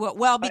think he will?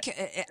 Well, because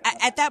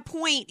at that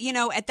point,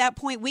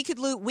 we could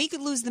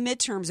lose the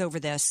midterms over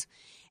this,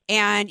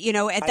 and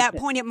at that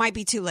point it might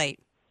be too late.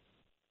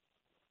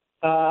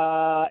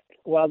 I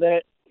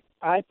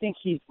think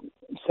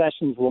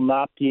Sessions will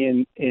not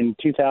be in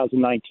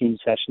 2019.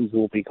 Sessions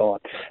will be gone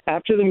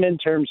after the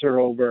midterms are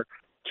over.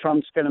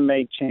 Trump's going to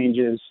make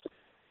changes,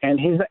 and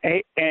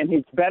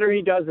it's better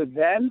he does it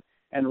then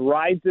and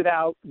rides it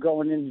out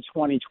going into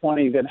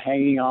 2020 than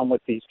hanging on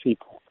with these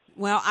people.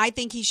 Well, I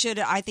think he should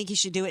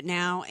do it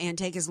now and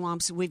take his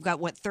lumps. We've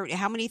got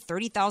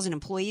 30,000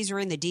 employees are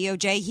in the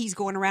DOJ. He's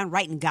going around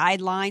writing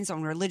guidelines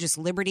on religious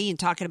liberty and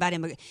talking about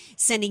him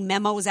sending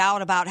memos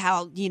out about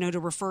how, to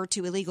refer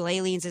to illegal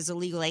aliens as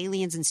illegal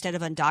aliens instead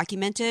of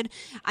undocumented.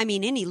 I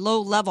mean, any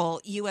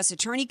low-level U.S.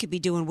 attorney could be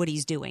doing what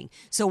he's doing.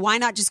 So why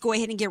not just go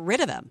ahead and get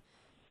rid of him?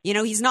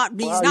 He's not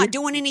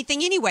doing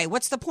anything anyway.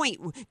 What's the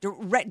point?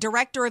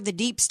 Director of the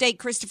deep state,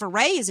 Christopher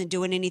Wray, isn't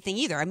doing anything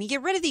either. I mean,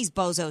 get rid of these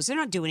bozos. They're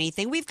not doing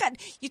anything.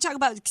 You talk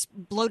about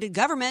bloated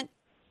government.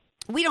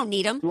 We don't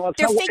need them.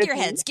 They're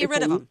figureheads. Get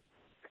rid of them.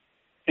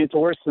 It's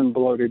worse than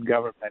bloated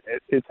government.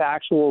 It's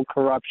actual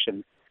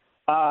corruption.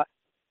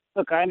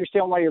 Look, I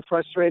understand why you're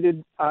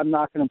frustrated. I'm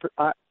not going to.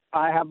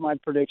 I have my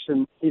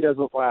prediction. He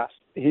doesn't last.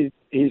 He's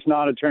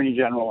not Attorney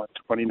General in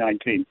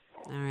 2019.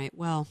 All right.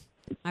 Well,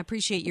 I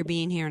appreciate your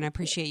being here, and I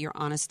appreciate your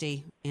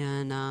honesty.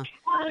 And, the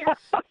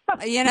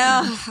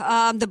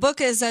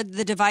book is The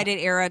Divided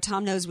Era.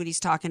 Tom knows what he's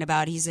talking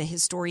about. He's a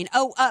historian.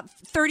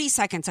 30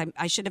 seconds.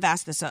 I should have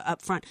asked this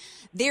up front.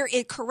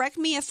 Correct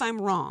me if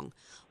I'm wrong,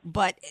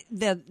 but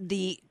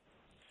the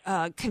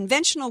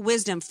conventional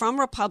wisdom from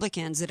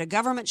Republicans that a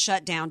government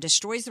shutdown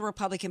destroys the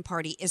Republican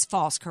Party is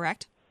false,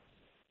 correct?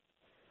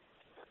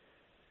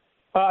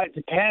 It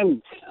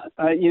depends.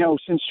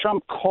 Since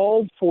Trump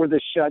called for the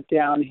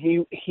shutdown,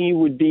 he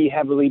would be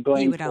heavily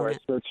blamed for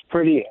it. So it's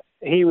pretty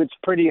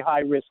high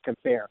risk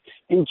affair.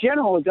 In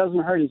general, it doesn't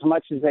hurt as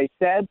much as they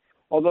said.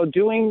 Although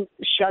doing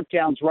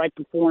shutdowns right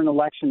before an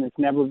election has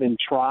never been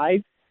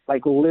tried,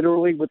 like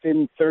literally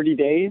within 30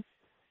 days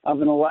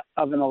of an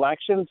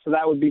election. So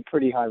that would be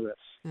pretty high risk.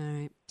 All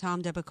right,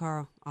 Tom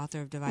DeBaccaro,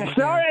 author of Divided Era.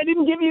 Sorry, I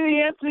didn't give you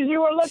the answers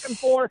you were looking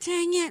for.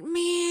 Dang it,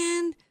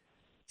 man.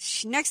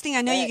 Next thing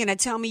I know, you're going to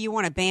tell me you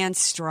want to ban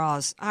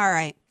straws. All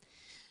right.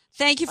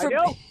 Thank you for.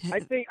 I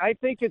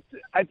think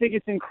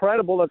it's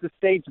incredible that the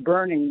state's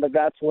burning, but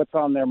that's what's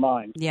on their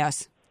mind.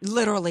 Yes,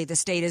 literally, the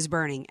state is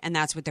burning, and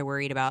that's what they're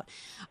worried about.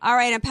 All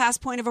right, I'm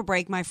past point of a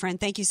break, my friend.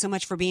 Thank you so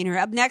much for being here.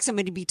 Up next, I'm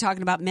going to be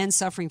talking about men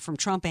suffering from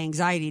Trump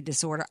anxiety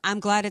disorder. I'm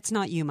glad it's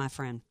not you, my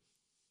friend.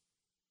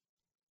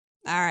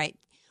 All right,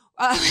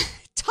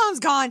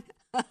 Tom's gone.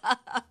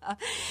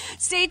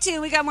 Stay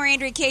tuned. We got more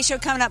Andrea Kaye Show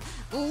coming up.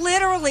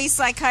 Literally,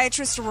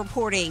 psychiatrists are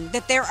reporting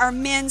that there are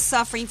men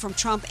suffering from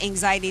Trump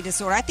anxiety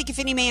disorder. I think if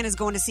any man is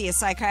going to see a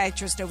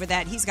psychiatrist over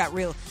that, he's got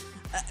real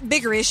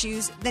bigger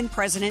issues than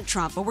President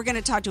Trump. But we're going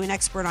to talk to an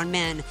expert on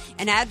men,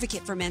 an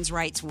advocate for men's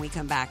rights when we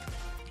come back.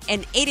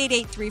 And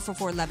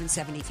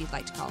 888-344-1170 if you'd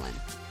like to call in.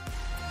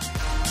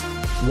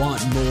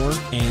 Want more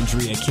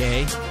Andrea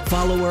Kaye?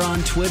 Follow her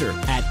on Twitter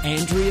at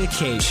Andrea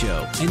Kaye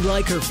Show and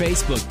like her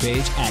Facebook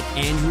page at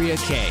Andrea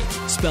Kaye,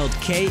 spelled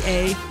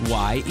Kaye.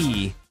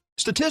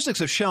 Statistics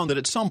have shown that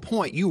at some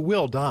point you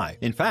will die.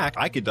 In fact,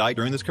 I could die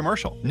during this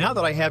commercial. Now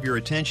that I have your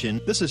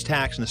attention, this is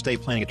tax and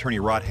estate planning attorney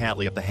Rod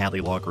Hadley of the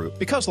Hadley Law Group.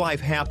 Because life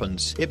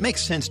happens, it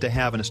makes sense to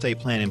have an estate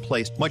plan in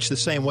place, much the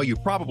same way you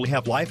probably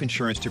have life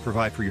insurance to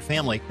provide for your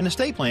family. An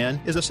estate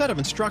plan is a set of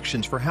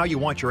instructions for how you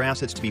want your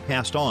assets to be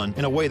passed on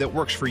in a way that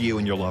works for you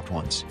and your loved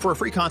ones. For a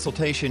free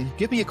consultation,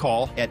 give me a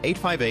call at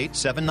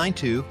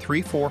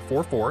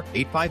 858-792-3444,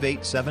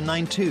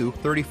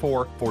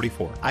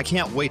 858-792-3444. I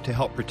can't wait to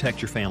help protect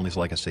your family's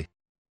legacy.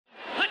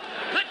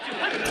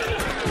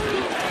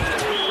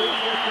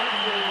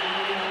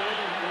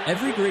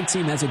 Every great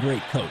team has a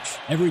great coach.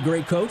 Every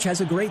great coach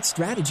has a great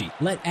strategy.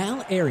 Let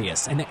Al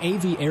Arias and the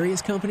AV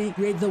Arias Company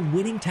create the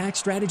winning tax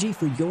strategy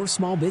for your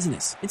small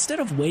business. Instead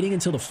of waiting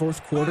until the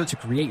fourth quarter to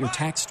create your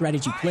tax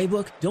strategy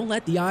playbook, don't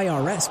let the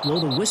IRS blow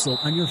the whistle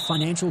on your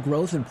financial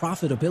growth and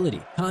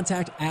profitability.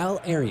 Contact Al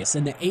Arias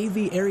and the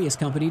AV Arias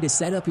Company to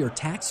set up your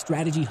tax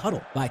strategy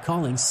huddle by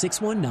calling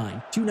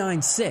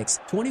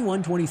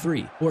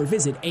 619-296-2123 or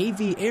visit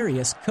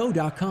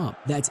avariasco.com.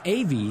 That's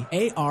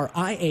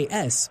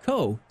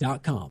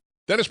avariasco.com.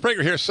 Dennis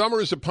Prager here. Summer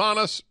is upon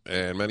us,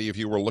 and many of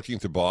you are looking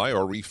to buy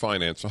or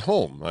refinance a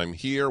home. I'm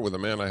here with a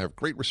man I have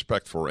great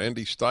respect for,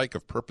 Andy Steich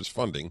of Purpose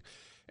Funding.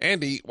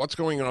 Andy, what's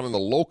going on in the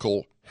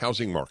local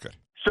housing market?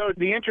 So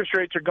the interest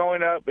rates are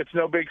going up. It's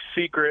no big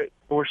secret.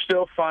 We're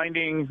still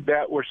finding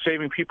that we're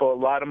saving people a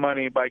lot of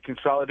money by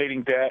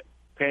consolidating debt,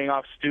 paying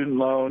off student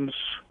loans,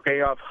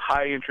 paying off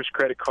high-interest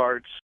credit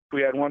cards.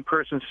 We had one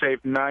person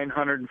save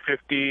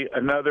 $950,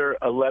 another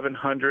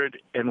 $1,100,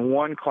 and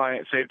one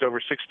client saved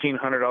over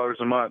 $1,600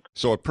 a month.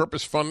 So at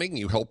Purpose Funding,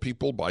 you help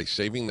people by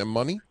saving them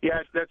money?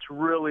 Yes, that's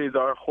really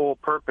our whole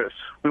purpose.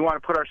 We want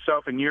to put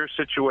ourselves in your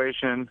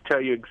situation, tell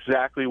you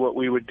exactly what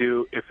we would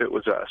do if it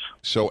was us.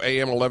 So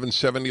AM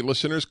 1170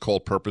 listeners,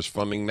 call Purpose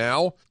Funding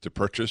now to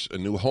purchase a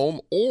new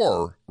home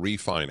or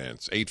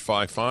refinance.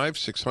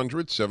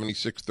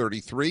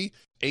 855-600-7633,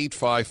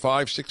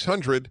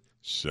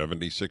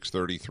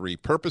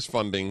 855-600-7633. Purpose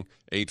Funding,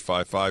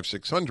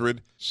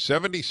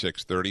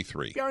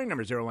 855-600-7633. PRA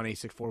number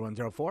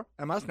 018641104,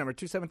 MS number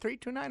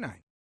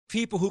 273299.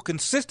 People who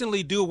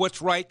consistently do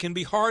what's right can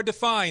be hard to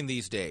find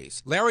these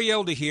days. Larry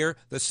Elder here,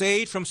 the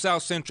sage from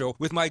South Central,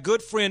 with my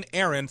good friend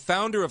Aaron,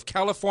 founder of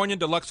California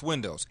Deluxe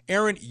Windows.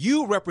 Aaron,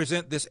 you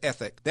represent this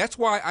ethic. That's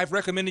why I've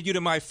recommended you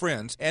to my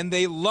friends, and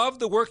they love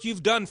the work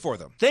you've done for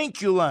them.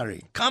 Thank you,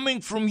 Larry.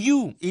 Coming from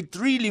you, it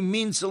really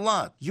means a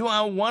lot. You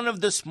are one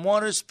of the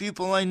smartest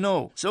people I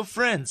know. So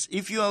friends,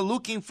 if you are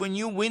looking for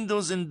new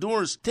windows and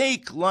doors,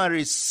 take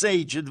Larry's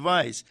sage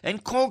advice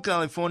and call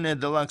California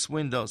Deluxe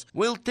Windows.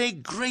 We'll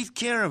take great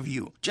care of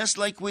you, just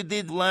like we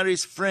did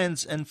Larry's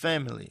friends and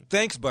family.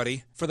 Thanks,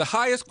 buddy. For the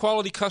highest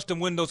quality custom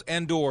windows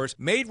and doors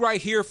made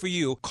right here for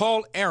you,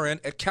 call Aaron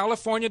at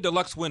California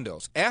Deluxe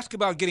Windows. Ask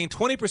about getting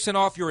 20%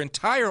 off your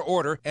entire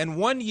order and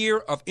 1 year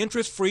of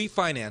interest-free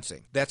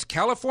financing. That's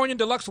California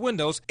Deluxe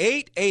Windows,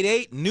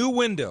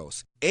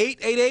 888-NEW-WINDOWS.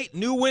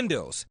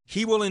 888-NEW-WINDOWS.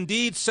 He will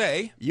indeed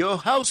say, your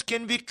house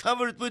can be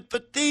covered with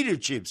potato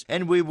chips,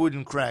 and we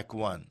wouldn't crack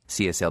one.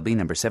 CSLB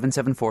number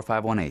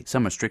 774518.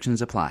 Some restrictions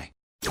apply.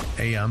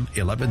 AM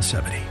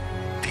 1170.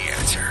 The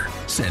Answer.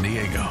 San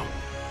Diego.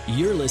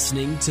 You're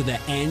listening to The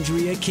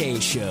Andrea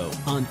Kaye Show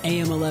on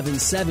AM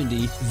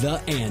 1170,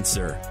 The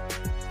Answer.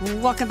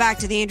 Welcome back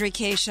to The Andrea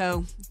Kaye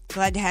Show.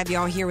 Glad to have you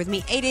all here with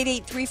me.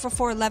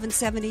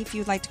 888-344-1170 if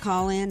you'd like to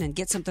call in and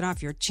get something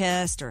off your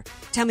chest or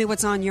tell me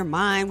what's on your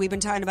mind. We've been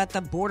talking about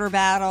the border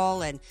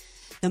battle and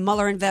the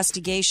Mueller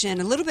investigation.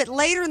 A little bit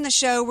later in the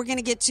show, we're going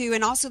to get to,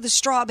 and also the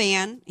straw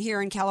ban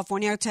here in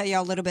California. I'll tell you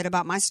a little bit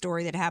about my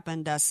story that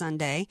happened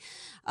Sunday.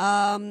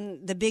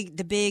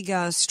 The big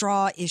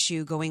straw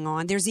issue going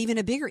on. There's even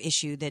a bigger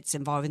issue that's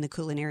involving the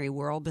culinary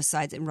world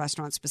in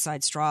restaurants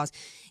besides straws.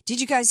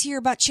 Did you guys hear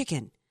about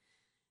chicken?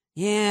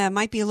 Yeah,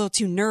 might be a little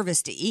too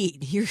nervous to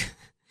eat.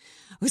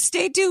 Well,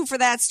 stay tuned for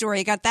that story.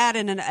 I got that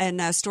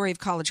in a story of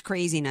college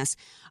craziness.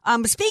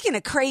 But speaking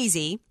of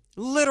crazy,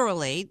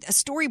 literally, a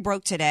story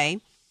broke today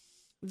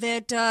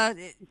that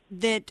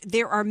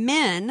there are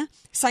men,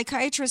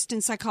 psychiatrists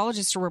and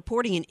psychologists are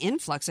reporting an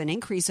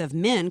increase of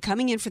men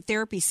coming in for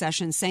therapy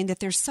sessions saying that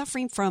they're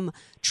suffering from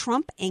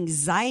Trump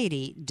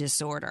anxiety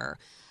disorder.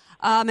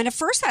 And at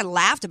first I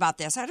laughed about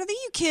this. I don't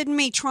think you kidding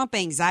me, Trump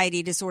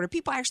anxiety disorder.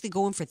 People actually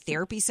go in for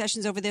therapy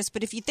sessions over this.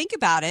 But if you think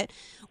about it,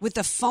 with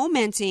the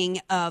fomenting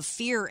of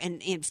fear and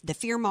the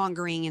fear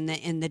mongering and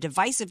the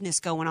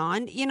divisiveness going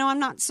on, I'm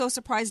not so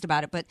surprised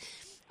about it. But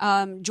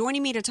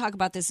joining me to talk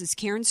about this is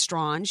Karen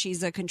Strawn.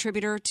 She's a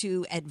contributor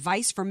to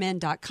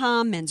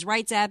adviceformen.com, men's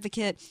rights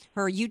advocate.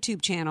 Her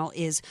YouTube channel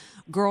is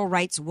Girl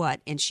Writes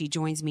What, and she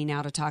joins me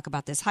now to talk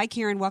about this. Hi,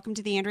 Karen. Welcome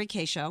to the Andrea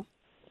Kaye Show.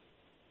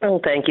 Oh,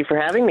 thank you for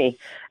having me.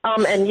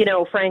 And,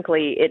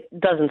 frankly, it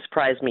doesn't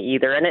surprise me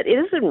either. And it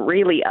isn't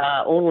really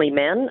only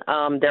men.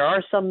 There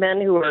are some men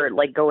who are,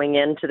 going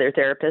into their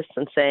therapists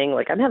and saying,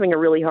 I'm having a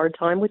really hard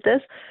time with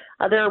this.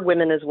 There are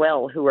women as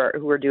well who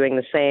are doing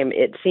the same.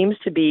 It seems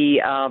to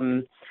be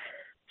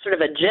sort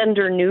of a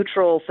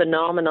gender-neutral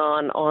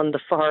phenomenon on the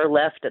far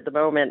left at the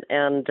moment,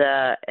 and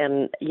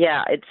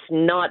it's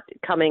not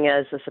coming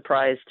as a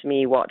surprise to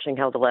me watching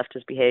how the left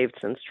has behaved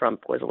since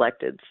Trump was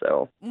elected.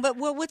 So, but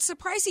what's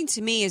surprising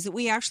to me is that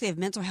we actually have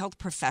mental health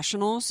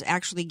professionals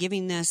actually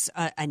giving this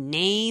a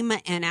name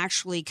and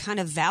actually kind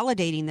of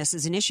validating this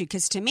as an issue.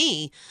 Because to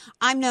me,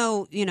 I'm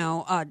no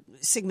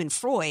Sigmund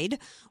Freud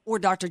or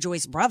Dr.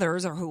 Joyce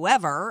Brothers or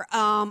whoever,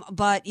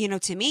 but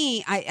to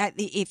me,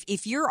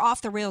 if you're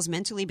off the rails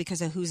mentally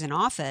because of who's in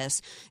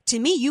office, to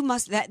me,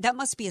 that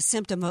must be a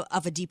symptom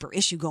of a deeper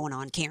issue going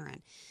on,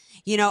 Karen.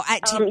 I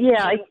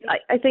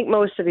think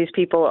most of these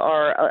people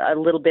are a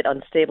little bit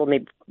unstable,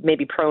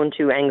 maybe prone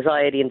to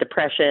anxiety and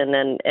depression,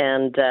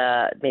 and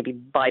maybe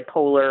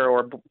bipolar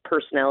or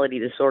personality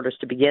disorders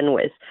to begin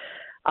with.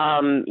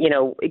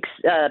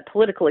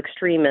 Political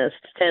extremists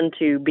tend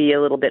to be a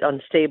little bit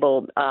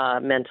unstable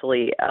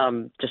mentally,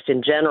 just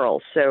in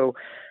general. So,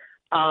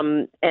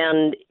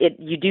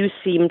 you do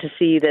seem to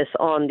see this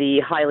on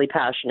the highly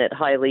passionate,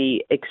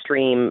 highly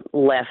extreme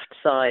left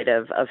side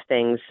of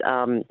things.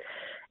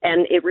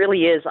 And it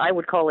really is, I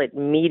would call it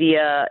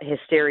media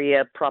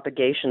hysteria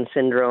propagation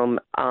syndrome.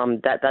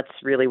 That's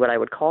really what I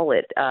would call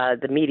it.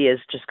 The media is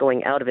just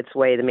going out of its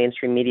way, the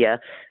mainstream media,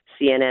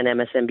 CNN,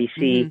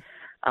 MSNBC,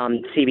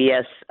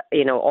 CBS,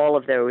 all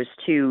of those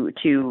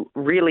to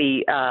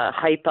really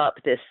hype up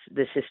this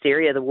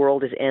hysteria. The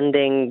world is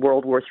ending.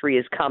 World War III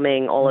is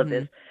coming. All of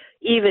this,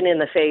 even in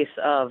the face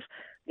of,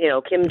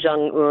 Kim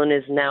Jong-un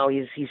is now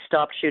he's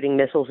stopped shooting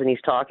missiles and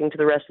he's talking to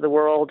the rest of the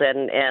world,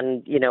 and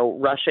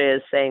Russia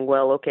is saying,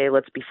 well, okay,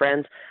 let's be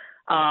friends.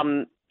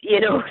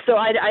 So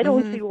I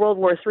don't see World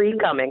War III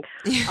coming.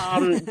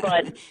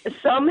 But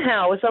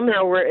somehow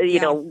we're,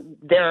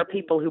 there are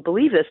people who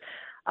believe this.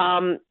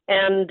 And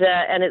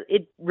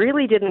it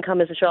really didn't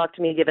come as a shock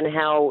to me, given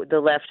how the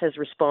left has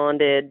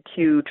responded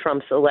to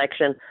Trump's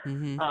election,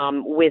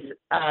 with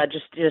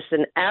just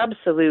an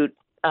absolute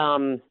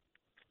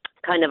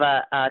kind of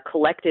a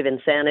collective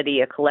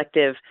insanity, a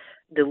collective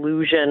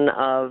delusion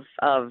of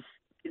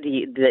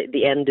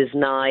the end is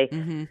nigh.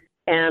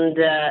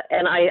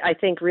 And I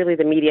think really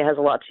the media has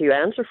a lot to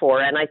answer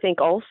for. And I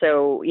think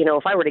also,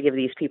 if I were to give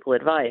these people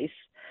advice,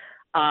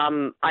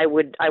 I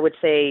would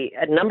say,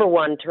 number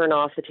one, turn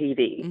off the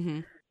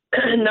TV.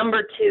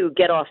 Number two,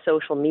 get off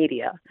social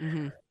media.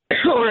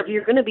 Or if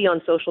you're going to be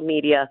on social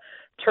media,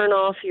 turn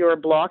off your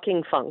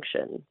blocking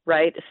function,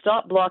 right?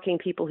 Stop blocking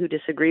people who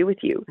disagree with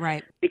you.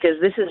 Right. Because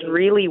this is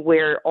really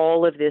where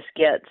all of this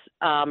gets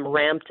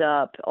ramped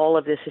up. All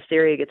of this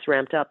hysteria gets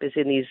ramped up is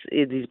in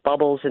these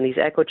bubbles and these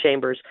echo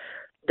chambers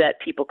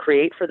that people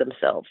create for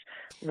themselves,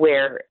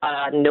 where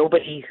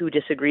nobody who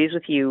disagrees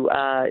with you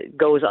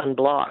goes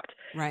unblocked.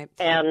 Right.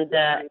 And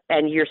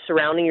you're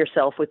surrounding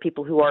yourself with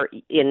people who are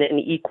in an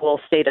equal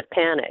state of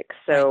panic.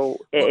 So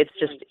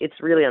it's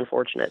really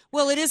unfortunate.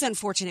 Well, it is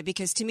unfortunate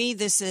because to me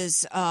this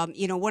is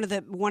one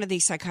of the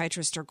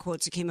psychiatrists or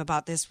quotes that came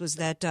about this was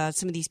that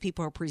some of these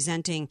people are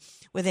presenting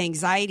with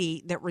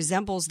anxiety that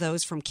resembles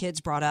those from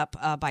kids brought up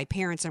by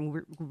parents.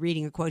 I'm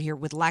reading a quote here,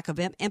 with lack of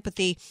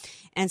empathy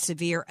and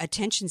severe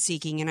attention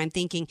seeking. And I'm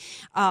thinking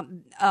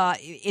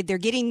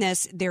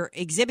they're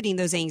exhibiting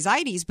those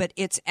anxieties, but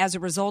it's as a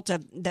result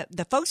of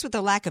the folks with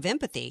the lack of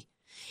empathy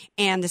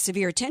and the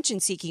severe attention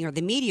seeking are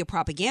the media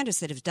propagandists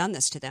that have done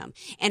this to them.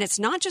 And it's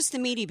not just the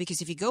media,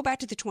 because if you go back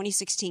to the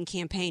 2016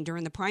 campaign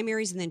during the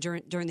primaries and then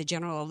during the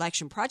general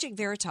election, Project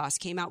Veritas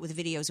came out with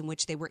videos in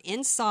which they were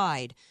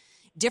inside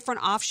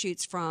different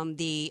offshoots from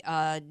the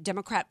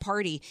Democrat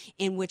Party,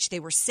 in which they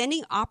were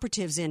sending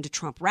operatives into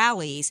Trump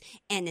rallies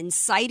and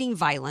inciting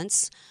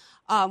violence.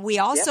 We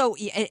also,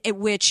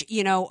 which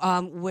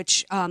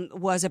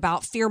was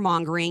about fear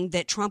mongering,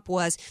 that Trump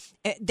was.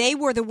 They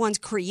were the ones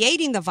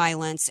creating the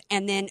violence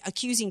and then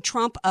accusing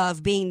Trump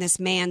of being this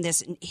man,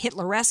 this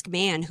Hitler-esque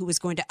man who was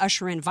going to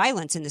usher in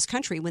violence in this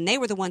country, when they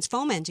were the ones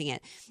fomenting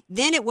it.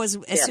 Then it was,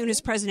 as soon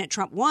as President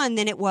Trump won,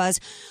 then it was,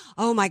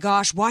 oh my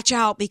gosh, watch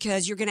out,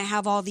 because you're going to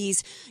have all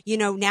these,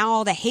 now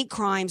all the hate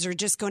crimes are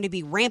just going to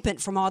be rampant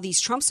from all these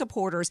Trump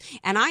supporters.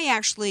 And I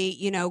actually,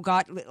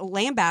 got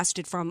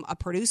lambasted from a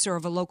producer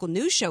of a local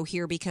news show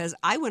here, because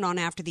I went on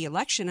after the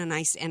election and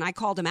I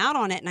called him out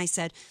on it, and I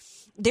said,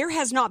 there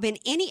has not been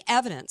any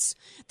evidence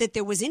that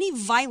there was any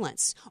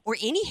violence or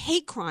any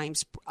hate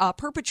crimes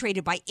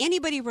perpetrated by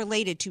anybody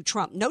related to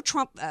Trump. No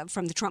Trump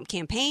from the Trump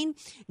campaign,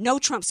 no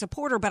Trump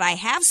supporter, but I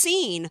have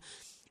seen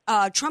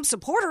Trump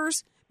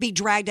supporters be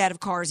dragged out of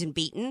cars and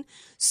beaten.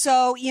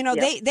 So,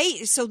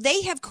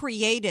 they have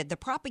created, the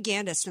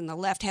propagandists and the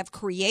left have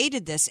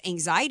created this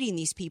anxiety in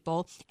these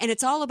people, and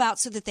it's all about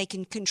so that they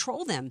can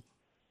control them.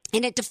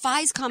 And it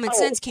defies common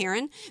sense,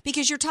 Karen,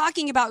 because you're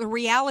talking about the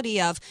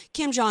reality of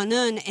Kim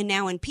Jong-un, and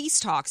now in peace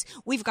talks,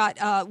 we've got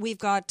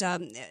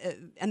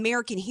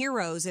American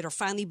heroes that are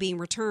finally being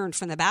returned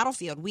from the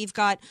battlefield. We've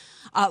got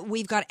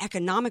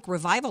economic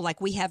revival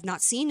like we have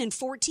not seen in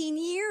 14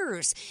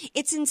 years.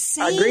 It's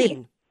insane.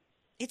 Agreed.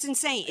 It's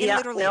insane. It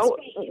literally is.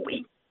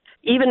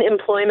 Even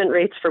employment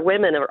rates for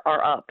women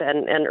are up,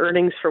 and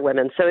earnings for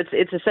women. So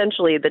it's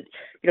essentially that,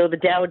 the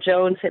Dow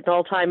Jones hit an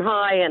all-time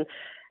high,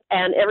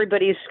 and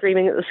everybody's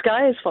screaming that the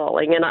sky is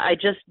falling. And I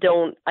just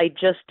don't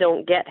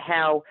get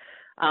how,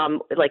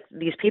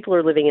 these people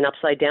are living in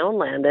upside down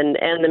land,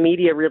 and the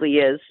media really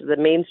is, the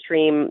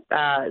mainstream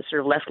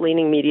sort of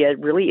left-leaning media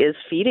really is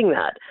feeding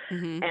that.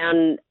 Mm-hmm.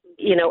 And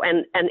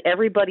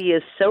everybody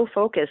is so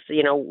focused,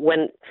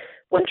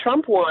 when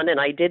Trump won, and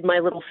I did my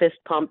little fist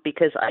pump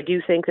because I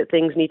do think that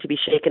things need to be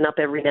shaken up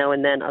every now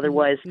and then.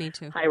 Otherwise,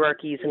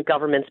 hierarchies and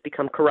governments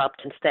become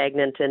corrupt and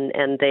stagnant,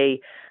 and they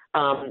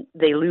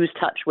lose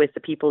touch with the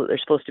people that they're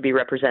supposed to be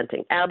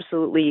representing.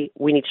 Absolutely,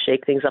 we need to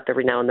shake things up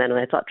every now and then, and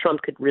I thought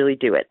Trump could really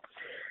do it.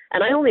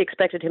 And I only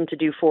expected him to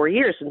do 4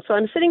 years. And so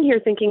I'm sitting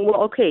here thinking,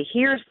 well, okay,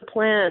 here's the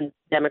plan,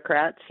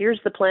 Democrats. Here's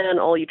the plan,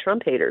 all you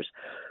Trump haters,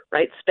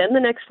 right? Spend the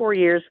next 4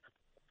 years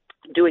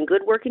doing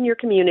good work in your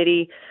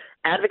community,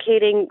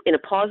 advocating in a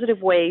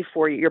positive way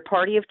for your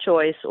party of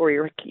choice or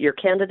your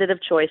candidate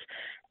of choice.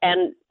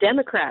 And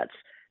Democrats,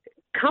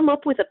 come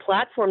up with a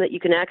platform that you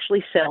can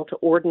actually sell to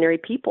ordinary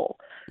people,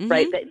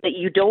 right? That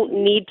you don't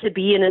need to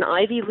be in an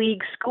Ivy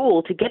League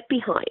school to get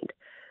behind.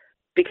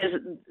 Because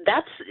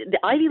that's the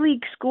Ivy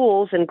League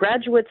schools and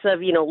graduates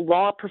of,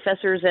 law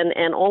professors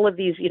and all of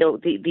these,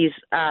 and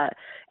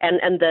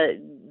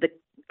the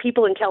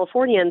people in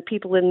California and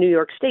people in New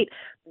York State,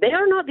 they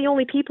are not the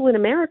only people in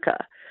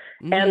America.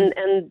 Mm-hmm.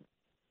 And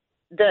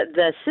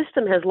the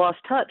system has lost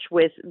touch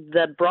with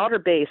the broader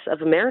base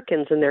of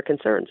Americans and their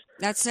concerns.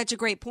 That's such a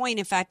great point.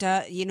 In fact,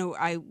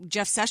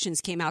 Jeff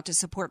Sessions came out to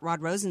support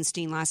Rod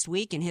Rosenstein last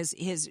week, and his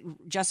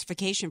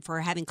justification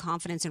for having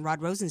confidence in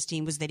Rod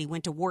Rosenstein was that he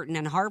went to Wharton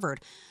and Harvard.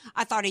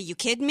 I thought, are you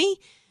kidding me?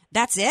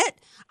 That's it?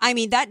 I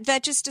mean,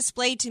 that just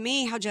displayed to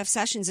me how Jeff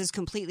Sessions is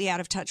completely out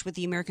of touch with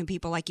the American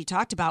people, like you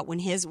talked about, when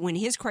his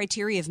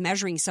criteria of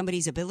measuring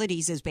somebody's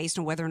abilities is based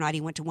on whether or not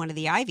he went to one of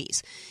the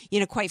Ivies.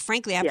 Quite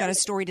frankly, I've got a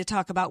story to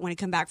talk about when I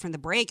come back from the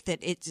break that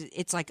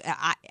it's like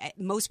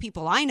most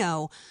people I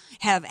know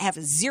have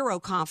zero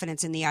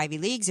confidence in the Ivy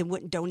Leagues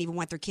and don't even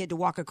want their kid to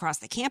walk across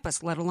the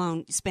campus, let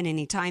alone spend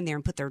any time there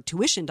and put their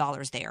tuition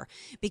dollars there,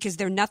 because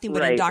they're nothing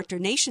but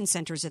indoctrination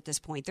centers at this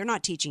point. They're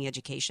not teaching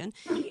education.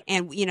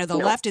 And, the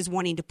left is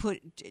wanting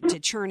to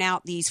churn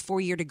out these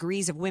 4-year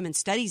degrees of women's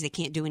studies they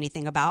can't do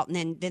anything about,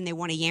 and then they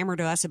want to yammer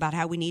to us about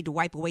how we need to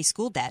wipe away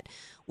school debt.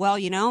 Well,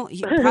 you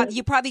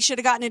probably should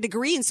have gotten a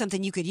degree in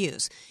something you could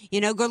use.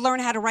 Go learn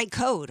how to write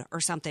code or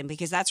something,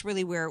 because that's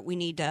really where we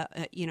need to,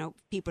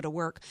 people to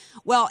work.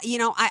 Well,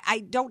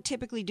 I don't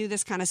typically do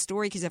this kind of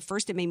story because at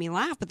first it made me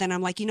laugh, but then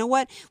I'm like, you know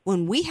what?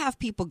 When we have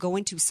people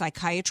going to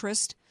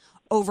psychiatrists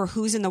over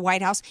who's in the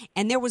White House,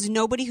 and there was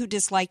nobody who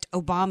disliked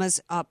Obama's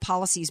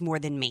policies more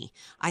than me.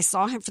 I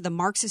saw him for the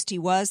Marxist he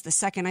was the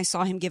second I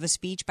saw him give a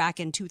speech back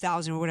in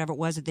 2000 or whatever it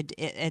was at the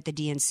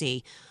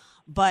DNC.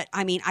 But,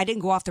 I mean, I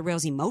didn't go off the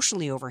rails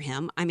emotionally over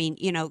him. I mean,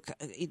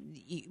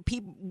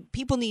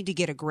 people need to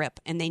get a grip,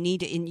 and they need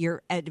to, and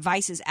your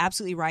advice is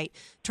absolutely right.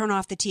 Turn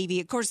off the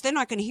TV. Of course, they're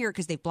not going to hear it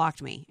because they've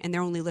blocked me, and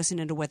they're only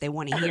listening to what they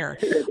want to hear.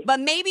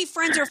 But maybe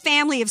friends or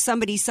family of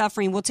somebody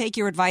suffering will take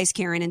your advice,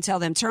 Karen, and tell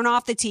them, turn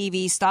off the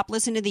TV, stop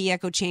listening to the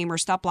echo chamber,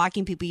 stop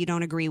blocking people you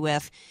don't agree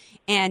with,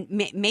 and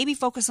maybe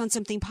focus on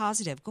something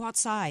positive. Go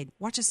outside,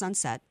 watch a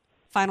sunset.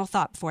 Final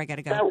thought before I got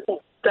to go.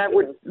 That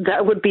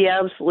would be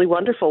absolutely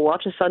wonderful.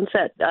 Watch a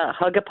sunset,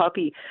 hug a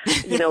puppy,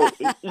 eat a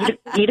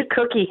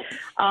cookie,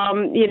 or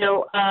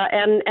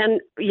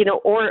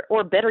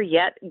better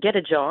yet, get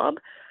a job.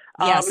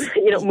 Yes.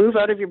 Move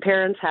out of your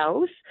parents'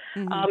 house.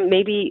 Mm-hmm.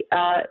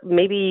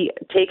 Maybe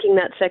taking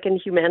that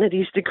second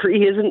humanities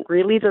degree isn't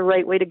really the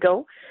right way to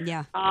go.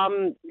 Yeah.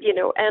 And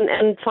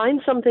find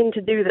something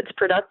to do that's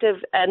productive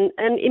and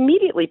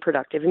immediately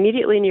productive,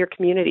 immediately in your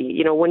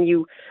community.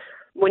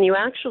 When you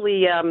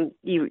actually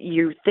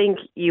you think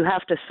you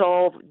have to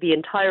solve the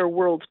entire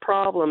world's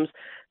problems,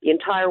 the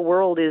entire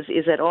world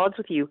is at odds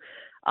with you.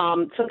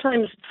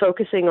 Sometimes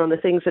focusing on the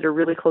things that are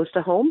really close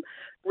to home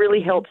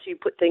really helps you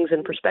put things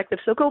in perspective.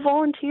 So go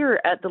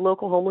volunteer at the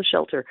local homeless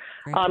shelter.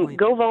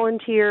 Go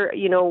volunteer,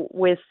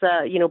 with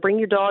bring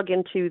your dog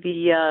into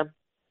the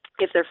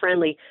if they're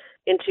friendly,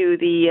 into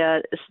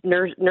the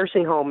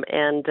nursing home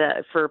and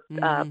for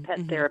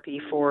pet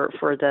therapy for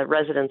the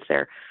residents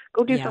there.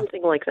 Go do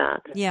something like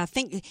that. Yeah,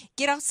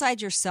 get outside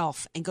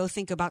yourself and go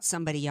think about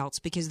somebody else,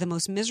 because the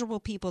most miserable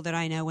people that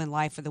I know in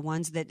life are the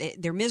ones that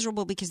they're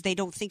miserable because they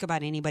don't think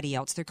about anybody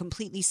else. They're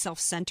completely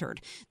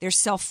self-centered. They're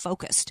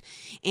self-focused,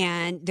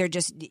 and they're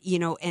just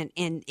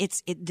and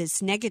it's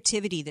this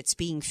negativity that's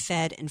being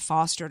fed and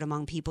fostered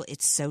among people.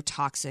 It's so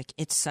toxic.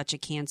 It's such a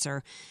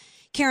cancer.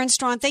 Karen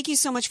Strawn, thank you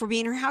so much for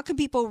being here. How can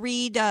people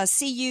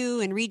see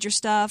you and read your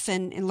stuff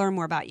and learn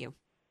more about you?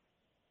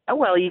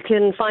 Well, you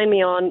can find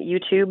me on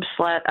YouTube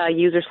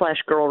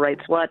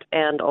user/GirlWritesWhat,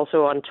 and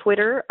also on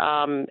Twitter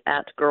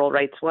at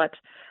GirlWritesWhat.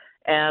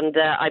 And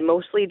I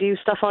mostly do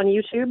stuff on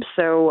YouTube,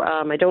 so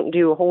I don't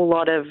do a whole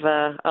lot of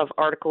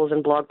articles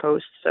and blog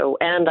posts. So,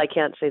 and I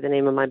can't say the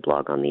name of my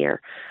blog on the air,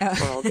 or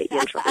I'll get you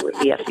in trouble with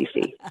the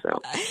FCC. So,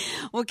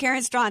 well,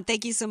 Karen Strawn,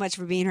 thank you so much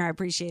for being here. I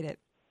appreciate it.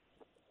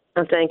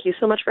 Thank you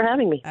so much for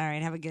having me. All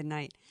right, have a good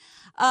night.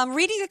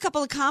 Reading a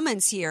couple of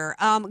comments here.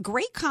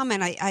 Great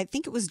comment. I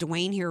think it was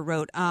Dwayne here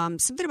wrote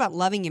something about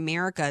loving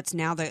America. It's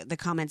now the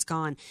comment's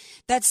gone.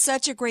 That's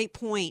such a great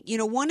point. You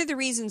know, one of the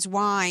reasons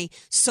why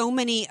so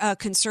many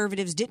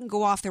conservatives didn't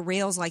go off the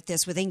rails like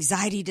this with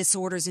anxiety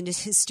disorders and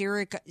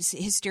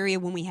hysteria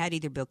when we had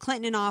either Bill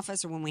Clinton in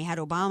office or when we had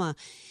Obama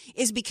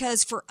is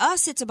because for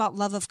us, it's about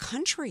love of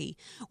country.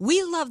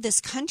 We love this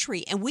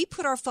country and we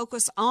put our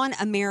focus on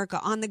America,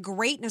 on the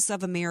greatness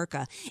of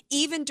America,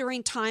 even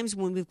during times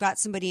when we've got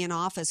somebody in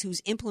office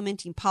who's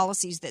implementing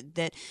policies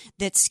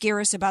that scare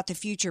us about the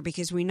future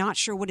because we're not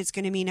sure what it's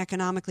going to mean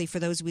economically for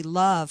those we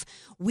love.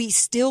 We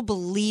still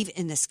believe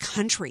in this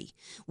country.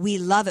 We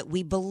love it.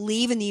 We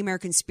believe in the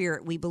American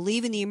spirit. We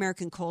believe in the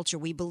American culture.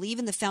 We believe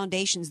in the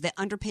foundations, the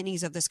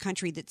underpinnings of this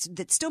country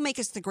that still make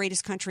us the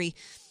greatest country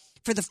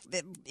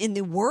in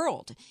the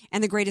world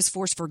and the greatest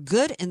force for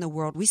good in the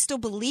world. We still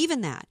believe in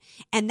that.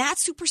 And that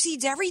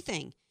supersedes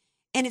everything.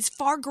 And it's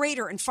far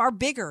greater and far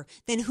bigger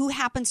than who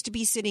happens to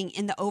be sitting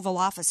in the Oval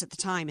Office at the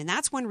time. And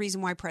that's one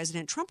reason why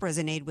President Trump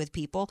resonated with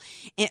people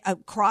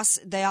across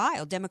the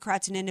aisle,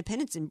 Democrats and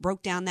independents, and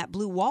broke down that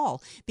blue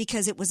wall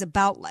because it was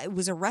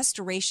a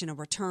restoration, a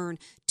return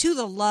to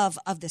the love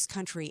of this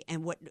country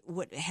and what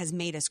has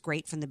made us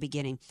great from the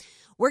beginning.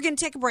 We're going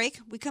to take a break.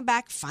 We come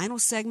back, final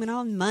segment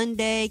on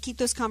Monday. Keep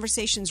those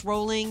conversations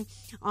rolling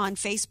on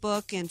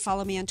Facebook and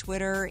follow me on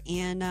Twitter.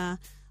 And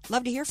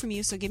love to hear from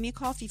you, so give me a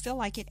call if you feel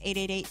like it,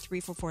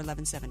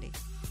 888-344-1170.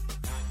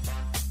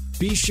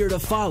 Be sure to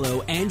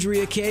follow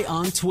Andrea Kaye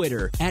on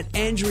Twitter at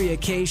Andrea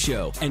Kaye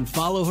Show and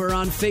follow her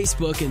on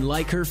Facebook and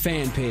like her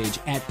fan page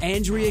at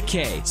Andrea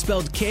Kaye,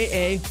 spelled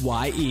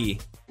Kaye.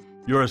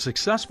 You're a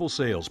successful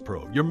sales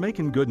pro. You're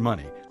making good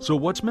money. So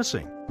what's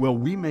missing? Well,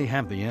 we may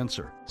have the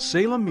answer.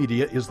 Salem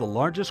Media is the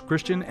largest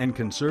Christian and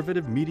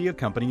conservative media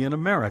company in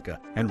America.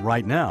 And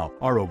right now,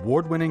 our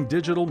award-winning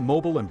digital,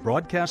 mobile, and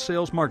broadcast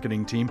sales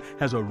marketing team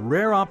has a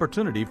rare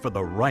opportunity for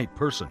the right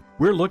person.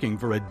 We're looking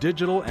for a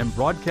digital and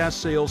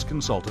broadcast sales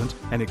consultant,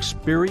 an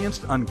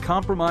experienced,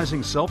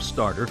 uncompromising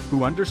self-starter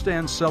who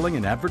understands selling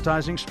and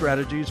advertising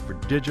strategies for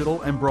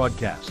digital and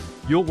broadcast.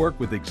 You'll work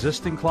with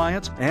existing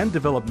clients and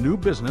develop new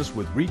business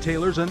with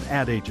retailers and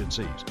ad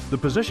agencies. The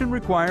position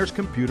requires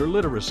computer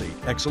literacy,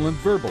 excellent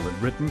verbal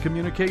and written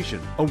communication,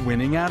 a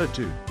winning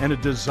attitude, and a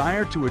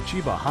desire to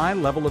achieve a high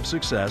level of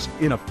success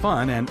in a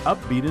fun and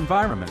upbeat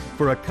environment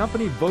for a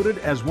company voted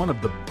as one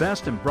of the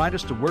best and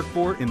brightest to work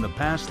for in the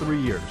past 3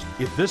 years.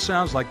 If this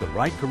sounds like the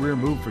right career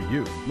move for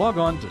you, log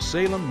on to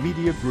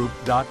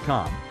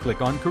SalemMediaGroup.com.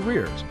 Click on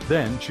Careers,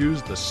 then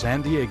choose the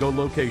San Diego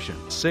location.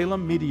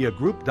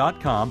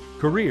 SalemMediaGroup.com,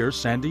 Careers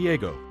San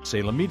Diego.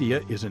 Salem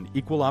Media is an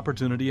equal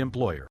opportunity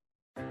employer.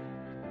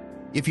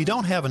 If you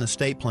don't have an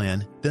estate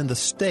plan, then the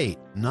state,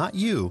 not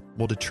you,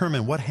 will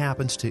determine what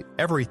happens to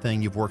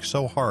everything you've worked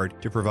so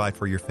hard to provide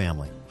for your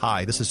family.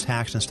 Hi, this is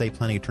tax and estate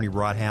planning attorney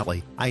Rod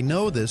Hatley. I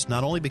know this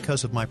not only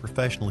because of my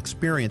professional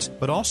experience,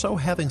 but also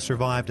having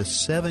survived a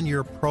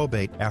 7-year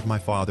probate after my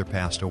father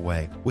passed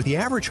away. With the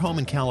average home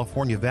in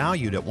California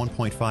valued at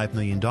 $1.5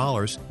 million,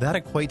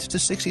 that equates to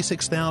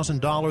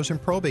 $66,000 in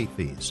probate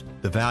fees.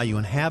 The value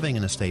in having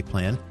an estate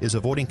plan is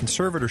avoiding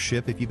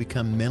conservatorship if you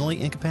become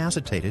mentally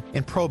incapacitated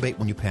and probate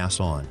when you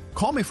pass on.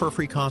 Call me for a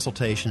free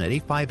consultation at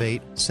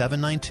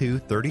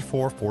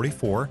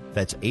 858-792-3444.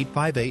 That's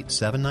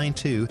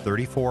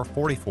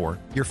 858-792-3444.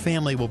 Your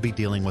family will be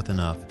dealing with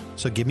enough.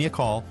 So give me a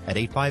call at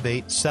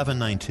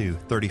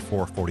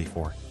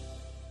 858-792-3444.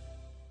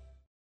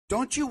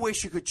 Don't you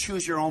wish you could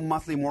choose your own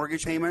monthly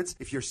mortgage payments?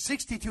 If you're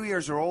 62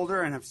 years or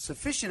older and have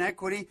sufficient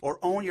equity or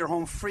own your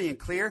home free and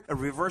clear, a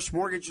reverse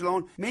mortgage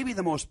loan may be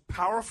the most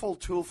powerful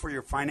tool for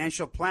your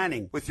financial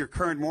planning. With your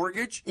current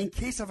mortgage, in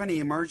case of any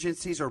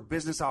emergencies or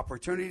business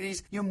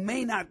opportunities, you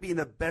may not be in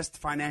the best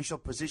financial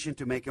position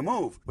to make a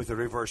move. With a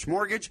reverse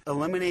mortgage,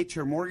 eliminate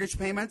your mortgage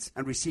payments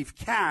and receive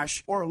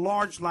cash or a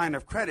large line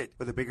of credit.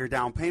 With a bigger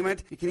down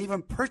payment, you can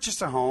even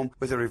purchase a home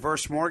with a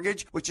reverse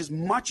mortgage, which is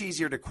much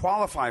easier to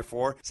qualify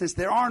for since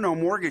there are no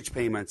mortgage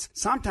payments.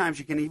 Sometimes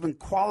you can even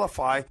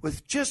qualify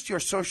with just your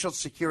Social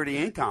Security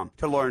income.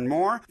 To learn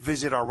more,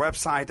 visit our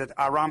website at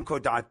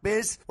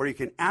aramco.biz, where you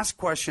can ask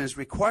questions,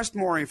 request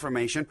more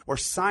information, or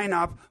sign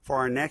up for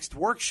our next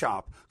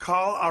workshop.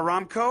 Call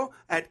Aramco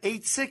at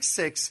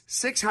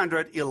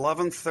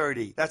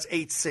 866-600-1130. That's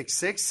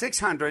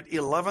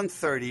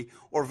 866-600-1130,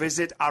 or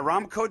visit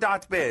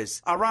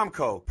aramco.biz.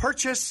 Aramco.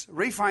 Purchase,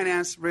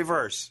 refinance,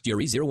 reverse.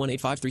 GRE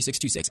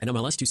 01853626,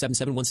 NMLS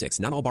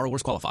 27716. Not all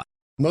borrowers qualify.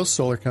 Most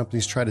solar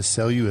companies try to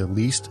sell you a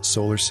leased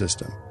solar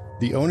system.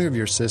 The owner of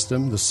your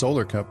system, the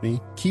solar company,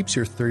 keeps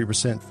your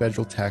 30%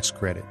 federal tax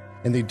credit,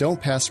 and they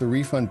don't pass a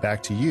refund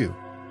back to you.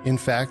 In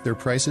fact, their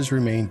prices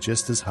remain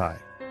just as high.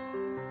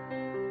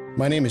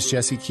 My name is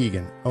Jesse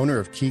Keegan, owner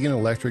of Keegan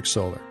Electric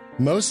Solar.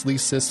 Most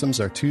lease systems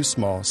are too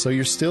small, so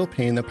you're still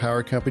paying the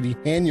power company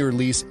and your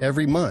lease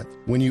every month.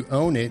 When you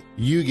own it,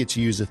 you get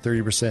to use a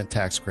 30%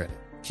 tax credit.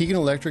 Keegan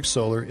Electric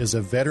Solar is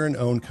a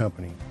veteran-owned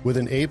company with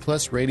an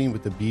A-plus rating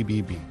with the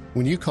BBB.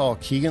 When you call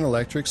Keegan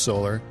Electric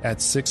Solar at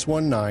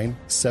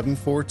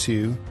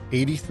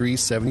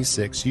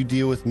 619-742-8376, you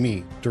deal with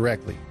me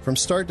directly, from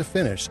start to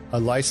finish, a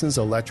licensed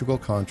electrical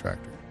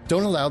contractor.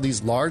 Don't allow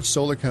these large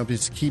solar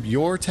companies to keep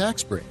your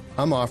tax break.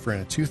 I'm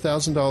offering a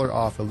 $2,000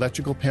 off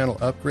electrical panel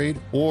upgrade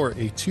or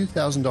a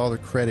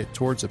 $2,000 credit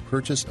towards the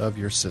purchase of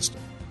your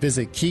system.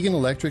 Visit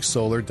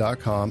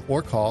KeeganElectricSolar.com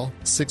or call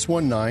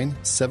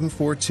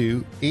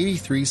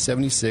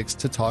 619-742-8376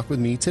 to talk with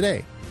me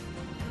today.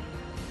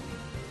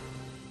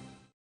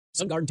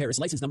 Sun Garden Terrace,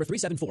 license number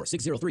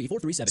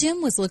 374-603-437.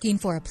 Jim was looking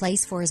for a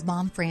place for his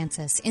mom,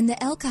 Frances, in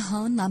the El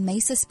Cajon, La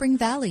Mesa, Spring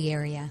Valley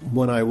area.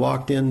 When I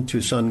walked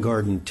into Sun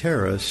Garden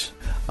Terrace,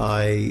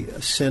 I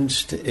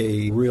sensed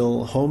a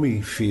real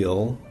homey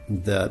feel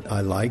that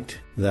I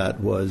liked, that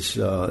was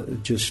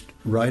just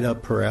right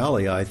up her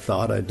alley. I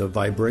thought the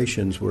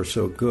vibrations were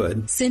so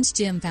good. Since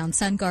Jim found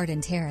Sun Garden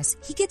Terrace,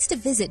 he gets to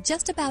visit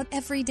just about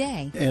every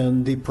day.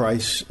 And the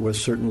price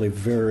was certainly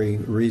very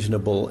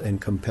reasonable and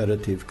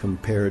competitive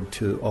compared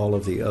to all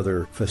of the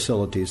other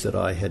facilities that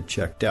I had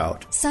checked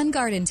out. Sun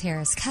Garden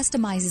Terrace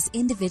customizes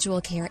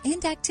individual care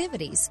and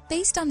activities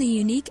based on the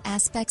unique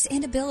aspects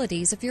and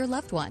abilities of your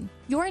loved one.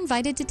 You're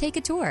invited to take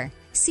a tour,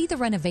 see the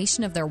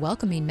renovation of their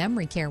welcoming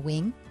memory care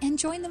wing, and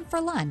join them for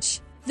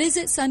lunch.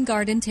 Visit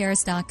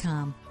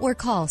sungardenterrace.com or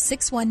call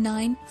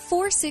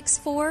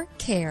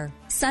 619-464-CARE.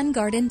 Sun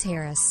Garden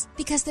Terrace,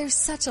 because there's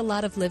such a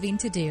lot of living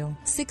to do.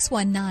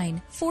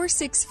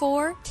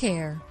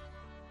 619-464-CARE.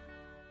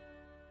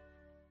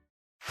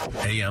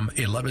 AM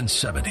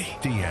 1170,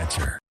 The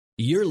Answer.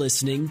 You're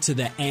listening to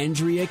the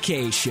Andrea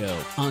Kaye Show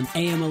on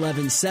AM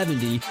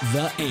 1170,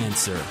 The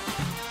Answer.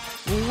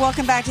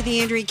 Welcome back to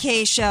the Andrea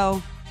Kaye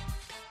Show.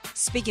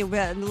 Speaking of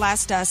the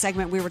last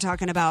segment, we were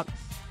talking about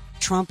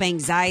Trump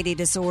anxiety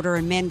disorder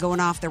and men going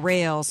off the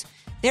rails.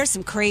 There's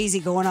some crazy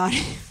going on.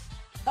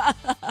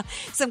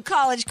 Some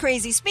college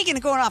crazy. Speaking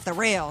of going off the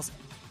rails,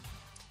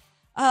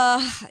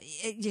 I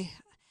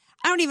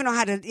don't even know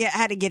how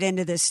to get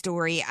into this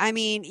story. I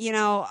mean,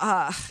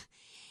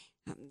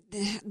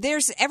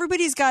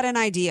 everybody's got an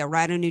idea,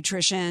 right, on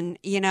nutrition,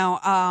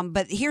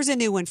 but here's a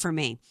new one for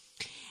me.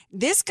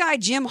 This guy,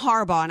 Jim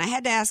Harbaugh, and I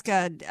had to ask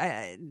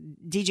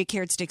DJ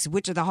Carrot Sticks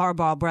which of the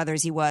Harbaugh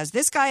brothers he was.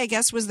 This guy, I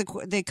guess, was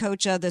the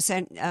coach of the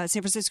San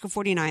Francisco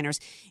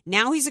 49ers.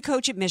 Now he's a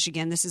coach at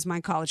Michigan. This is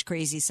my College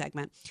Crazy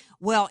segment.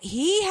 Well,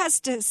 he has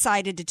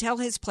decided to tell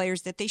his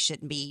players that they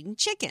shouldn't be eating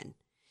chicken.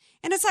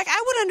 And it's like,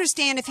 I would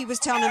understand if he was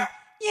telling them,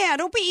 yeah,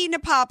 don't be eating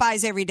at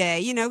Popeyes every day.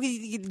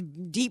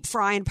 Deep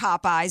frying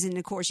Popeyes, and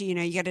of course, you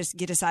got to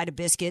get a side of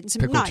biscuit and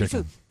some naughty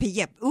food.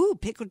 Yeah,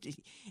 pickled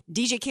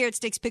DJ Carrot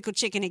Sticks pickled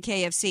chicken at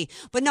KFC.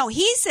 But no,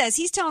 he says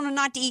he's telling them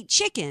not to eat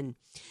chicken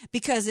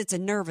because it's a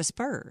nervous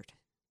bird.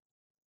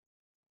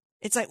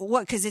 It's like,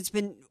 what? Because it's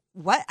been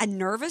a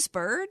nervous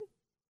bird?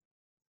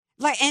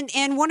 Like,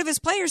 and one of his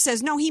players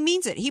says no, he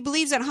means it. He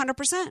believes it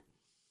 100%.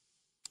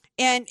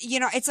 And,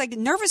 it's like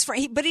nervous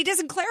but he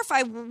doesn't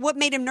clarify what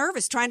made him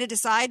nervous, trying to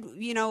decide,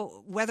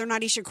 whether or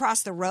not he should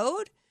cross the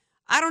road.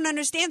 I don't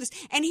understand this.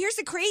 And here's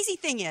the crazy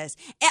thing is,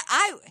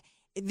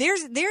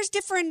 there's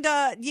different,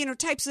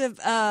 types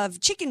of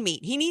chicken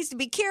meat. He needs to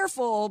be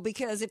careful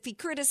because if he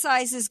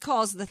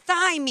calls the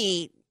thigh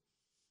meat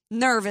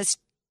nervous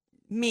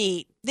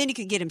meat, then he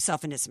could get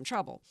himself into some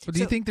trouble. But do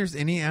you think there's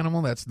any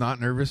animal that's not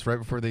nervous right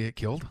before they get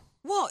killed?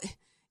 Well,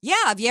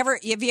 yeah. Have you ever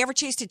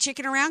chased a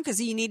chicken around because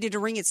you needed to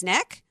wring its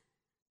neck?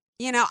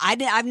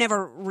 I've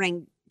never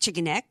wring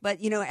chicken neck, but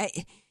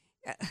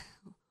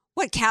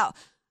what cow?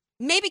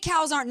 Maybe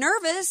cows aren't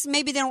nervous.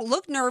 Maybe they don't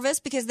look nervous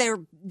because their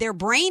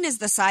brain is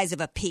the size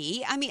of a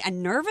pea. I mean, a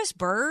nervous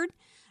bird.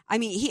 I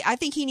mean, I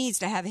think he needs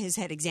to have his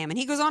head examined.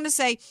 He goes on to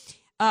say,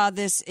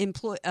 this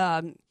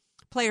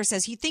player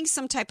says he thinks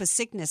some type of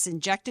sickness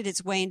injected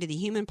its way into the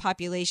human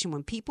population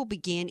when people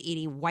began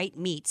eating white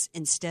meats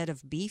instead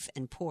of beef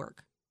and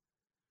pork.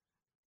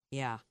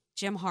 Yeah.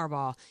 Jim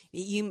Harbaugh,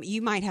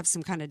 you might have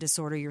some kind of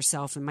disorder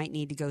yourself and might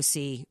need to go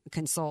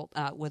consult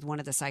with one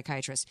of the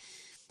psychiatrists.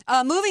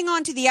 Moving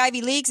on to the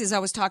Ivy Leagues, as I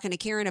was talking to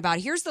Karen about,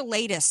 here's the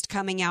latest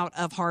coming out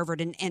of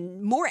Harvard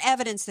and more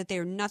evidence that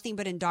they're nothing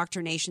but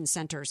indoctrination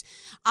centers.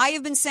 I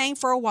have been saying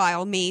for a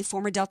while,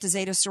 former Delta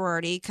Zeta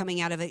sorority, coming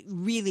out of a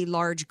really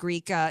large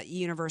Greek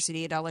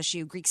university at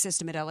LSU, Greek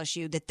system at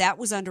LSU, that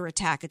was under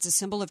attack. It's a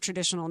symbol of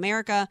traditional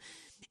America,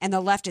 and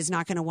the left is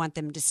not going to want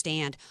them to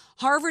stand.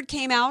 Harvard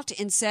came out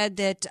and said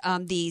that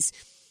these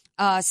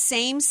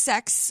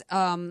same-sex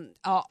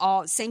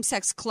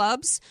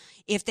clubs,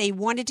 if they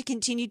wanted to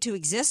continue to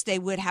exist, they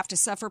would have to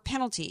suffer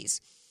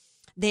penalties.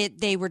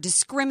 They were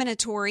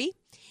discriminatory,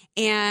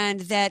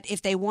 and that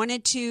if they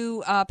wanted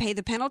to pay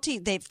the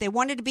penalty, if they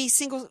wanted to be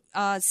single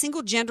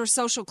gender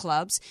social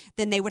clubs,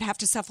 then they would have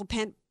to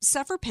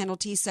suffer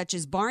penalties such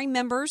as barring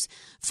members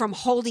from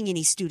holding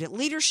any student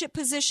leadership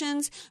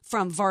positions,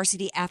 from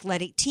varsity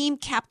athletic team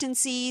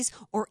captaincies,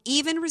 or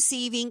even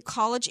receiving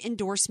college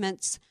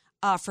endorsements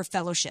for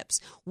fellowships.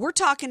 We're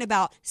talking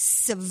about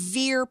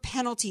severe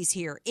penalties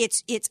here.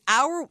 This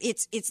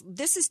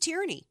is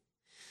tyranny.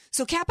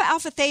 So Kappa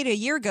Alpha Theta a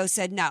year ago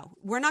said, no,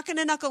 we're not going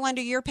to knuckle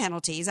under your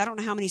penalties. I don't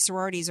know how many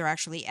sororities are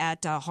actually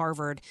at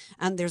Harvard.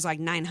 There's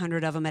like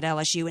 900 of them at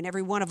LSU, and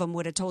every one of them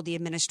would have told the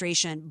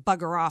administration,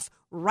 bugger off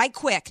right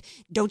quick.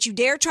 Don't you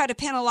dare try to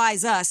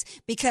penalize us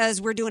because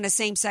we're doing a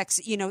same-sex,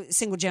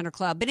 single gender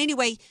club. But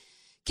anyway,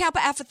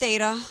 Kappa Alpha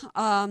Theta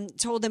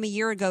told them a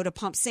year ago to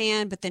pump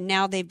sand, but then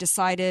now they've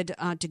decided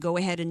to go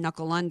ahead and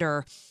knuckle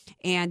under.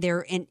 And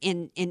they're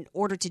in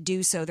order to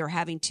do so, they're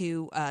having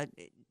to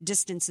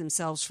distance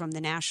themselves from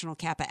the National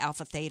Kappa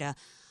Alpha Theta.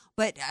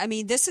 But I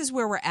mean, this is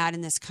where we're at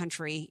in this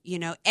country.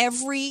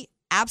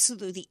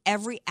 Absolutely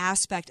every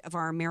aspect of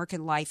our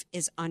American life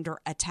is under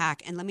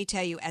attack. And let me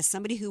tell you, as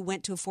somebody who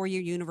went to a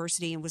 4-year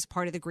university and was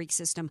part of the Greek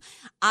system,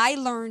 I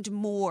learned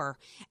more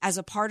as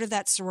a part of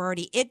that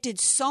sorority. It did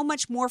so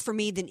much more for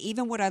me than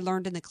even what I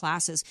learned in the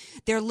classes.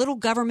 They're little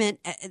government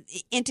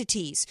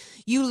entities.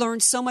 You learn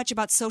so much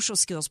about social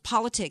skills,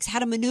 politics, how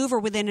to maneuver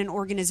within an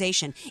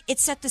organization. It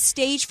set the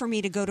stage for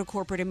me to go to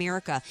corporate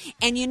America.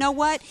 And you know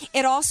what?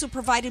 It also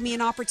provided me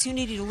an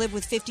opportunity to live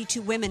with 52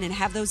 women and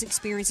have those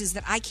experiences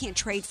that I can't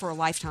trade for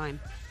a lifetime.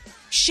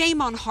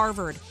 Shame on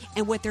Harvard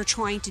and what they're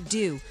trying to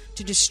do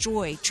to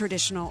destroy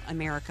traditional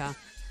America.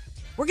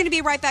 We're going to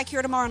be right back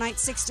here tomorrow night,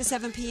 6 to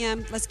 7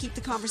 p.m. Let's keep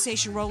the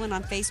conversation rolling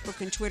on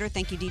Facebook and Twitter.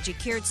 Thank you, DJ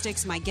Carrot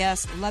Sticks, my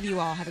guest. Love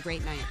you all. Have a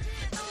great night.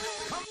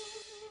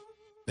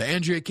 The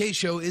Andrea Kaye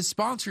Show is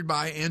sponsored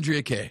by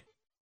Andrea Kaye.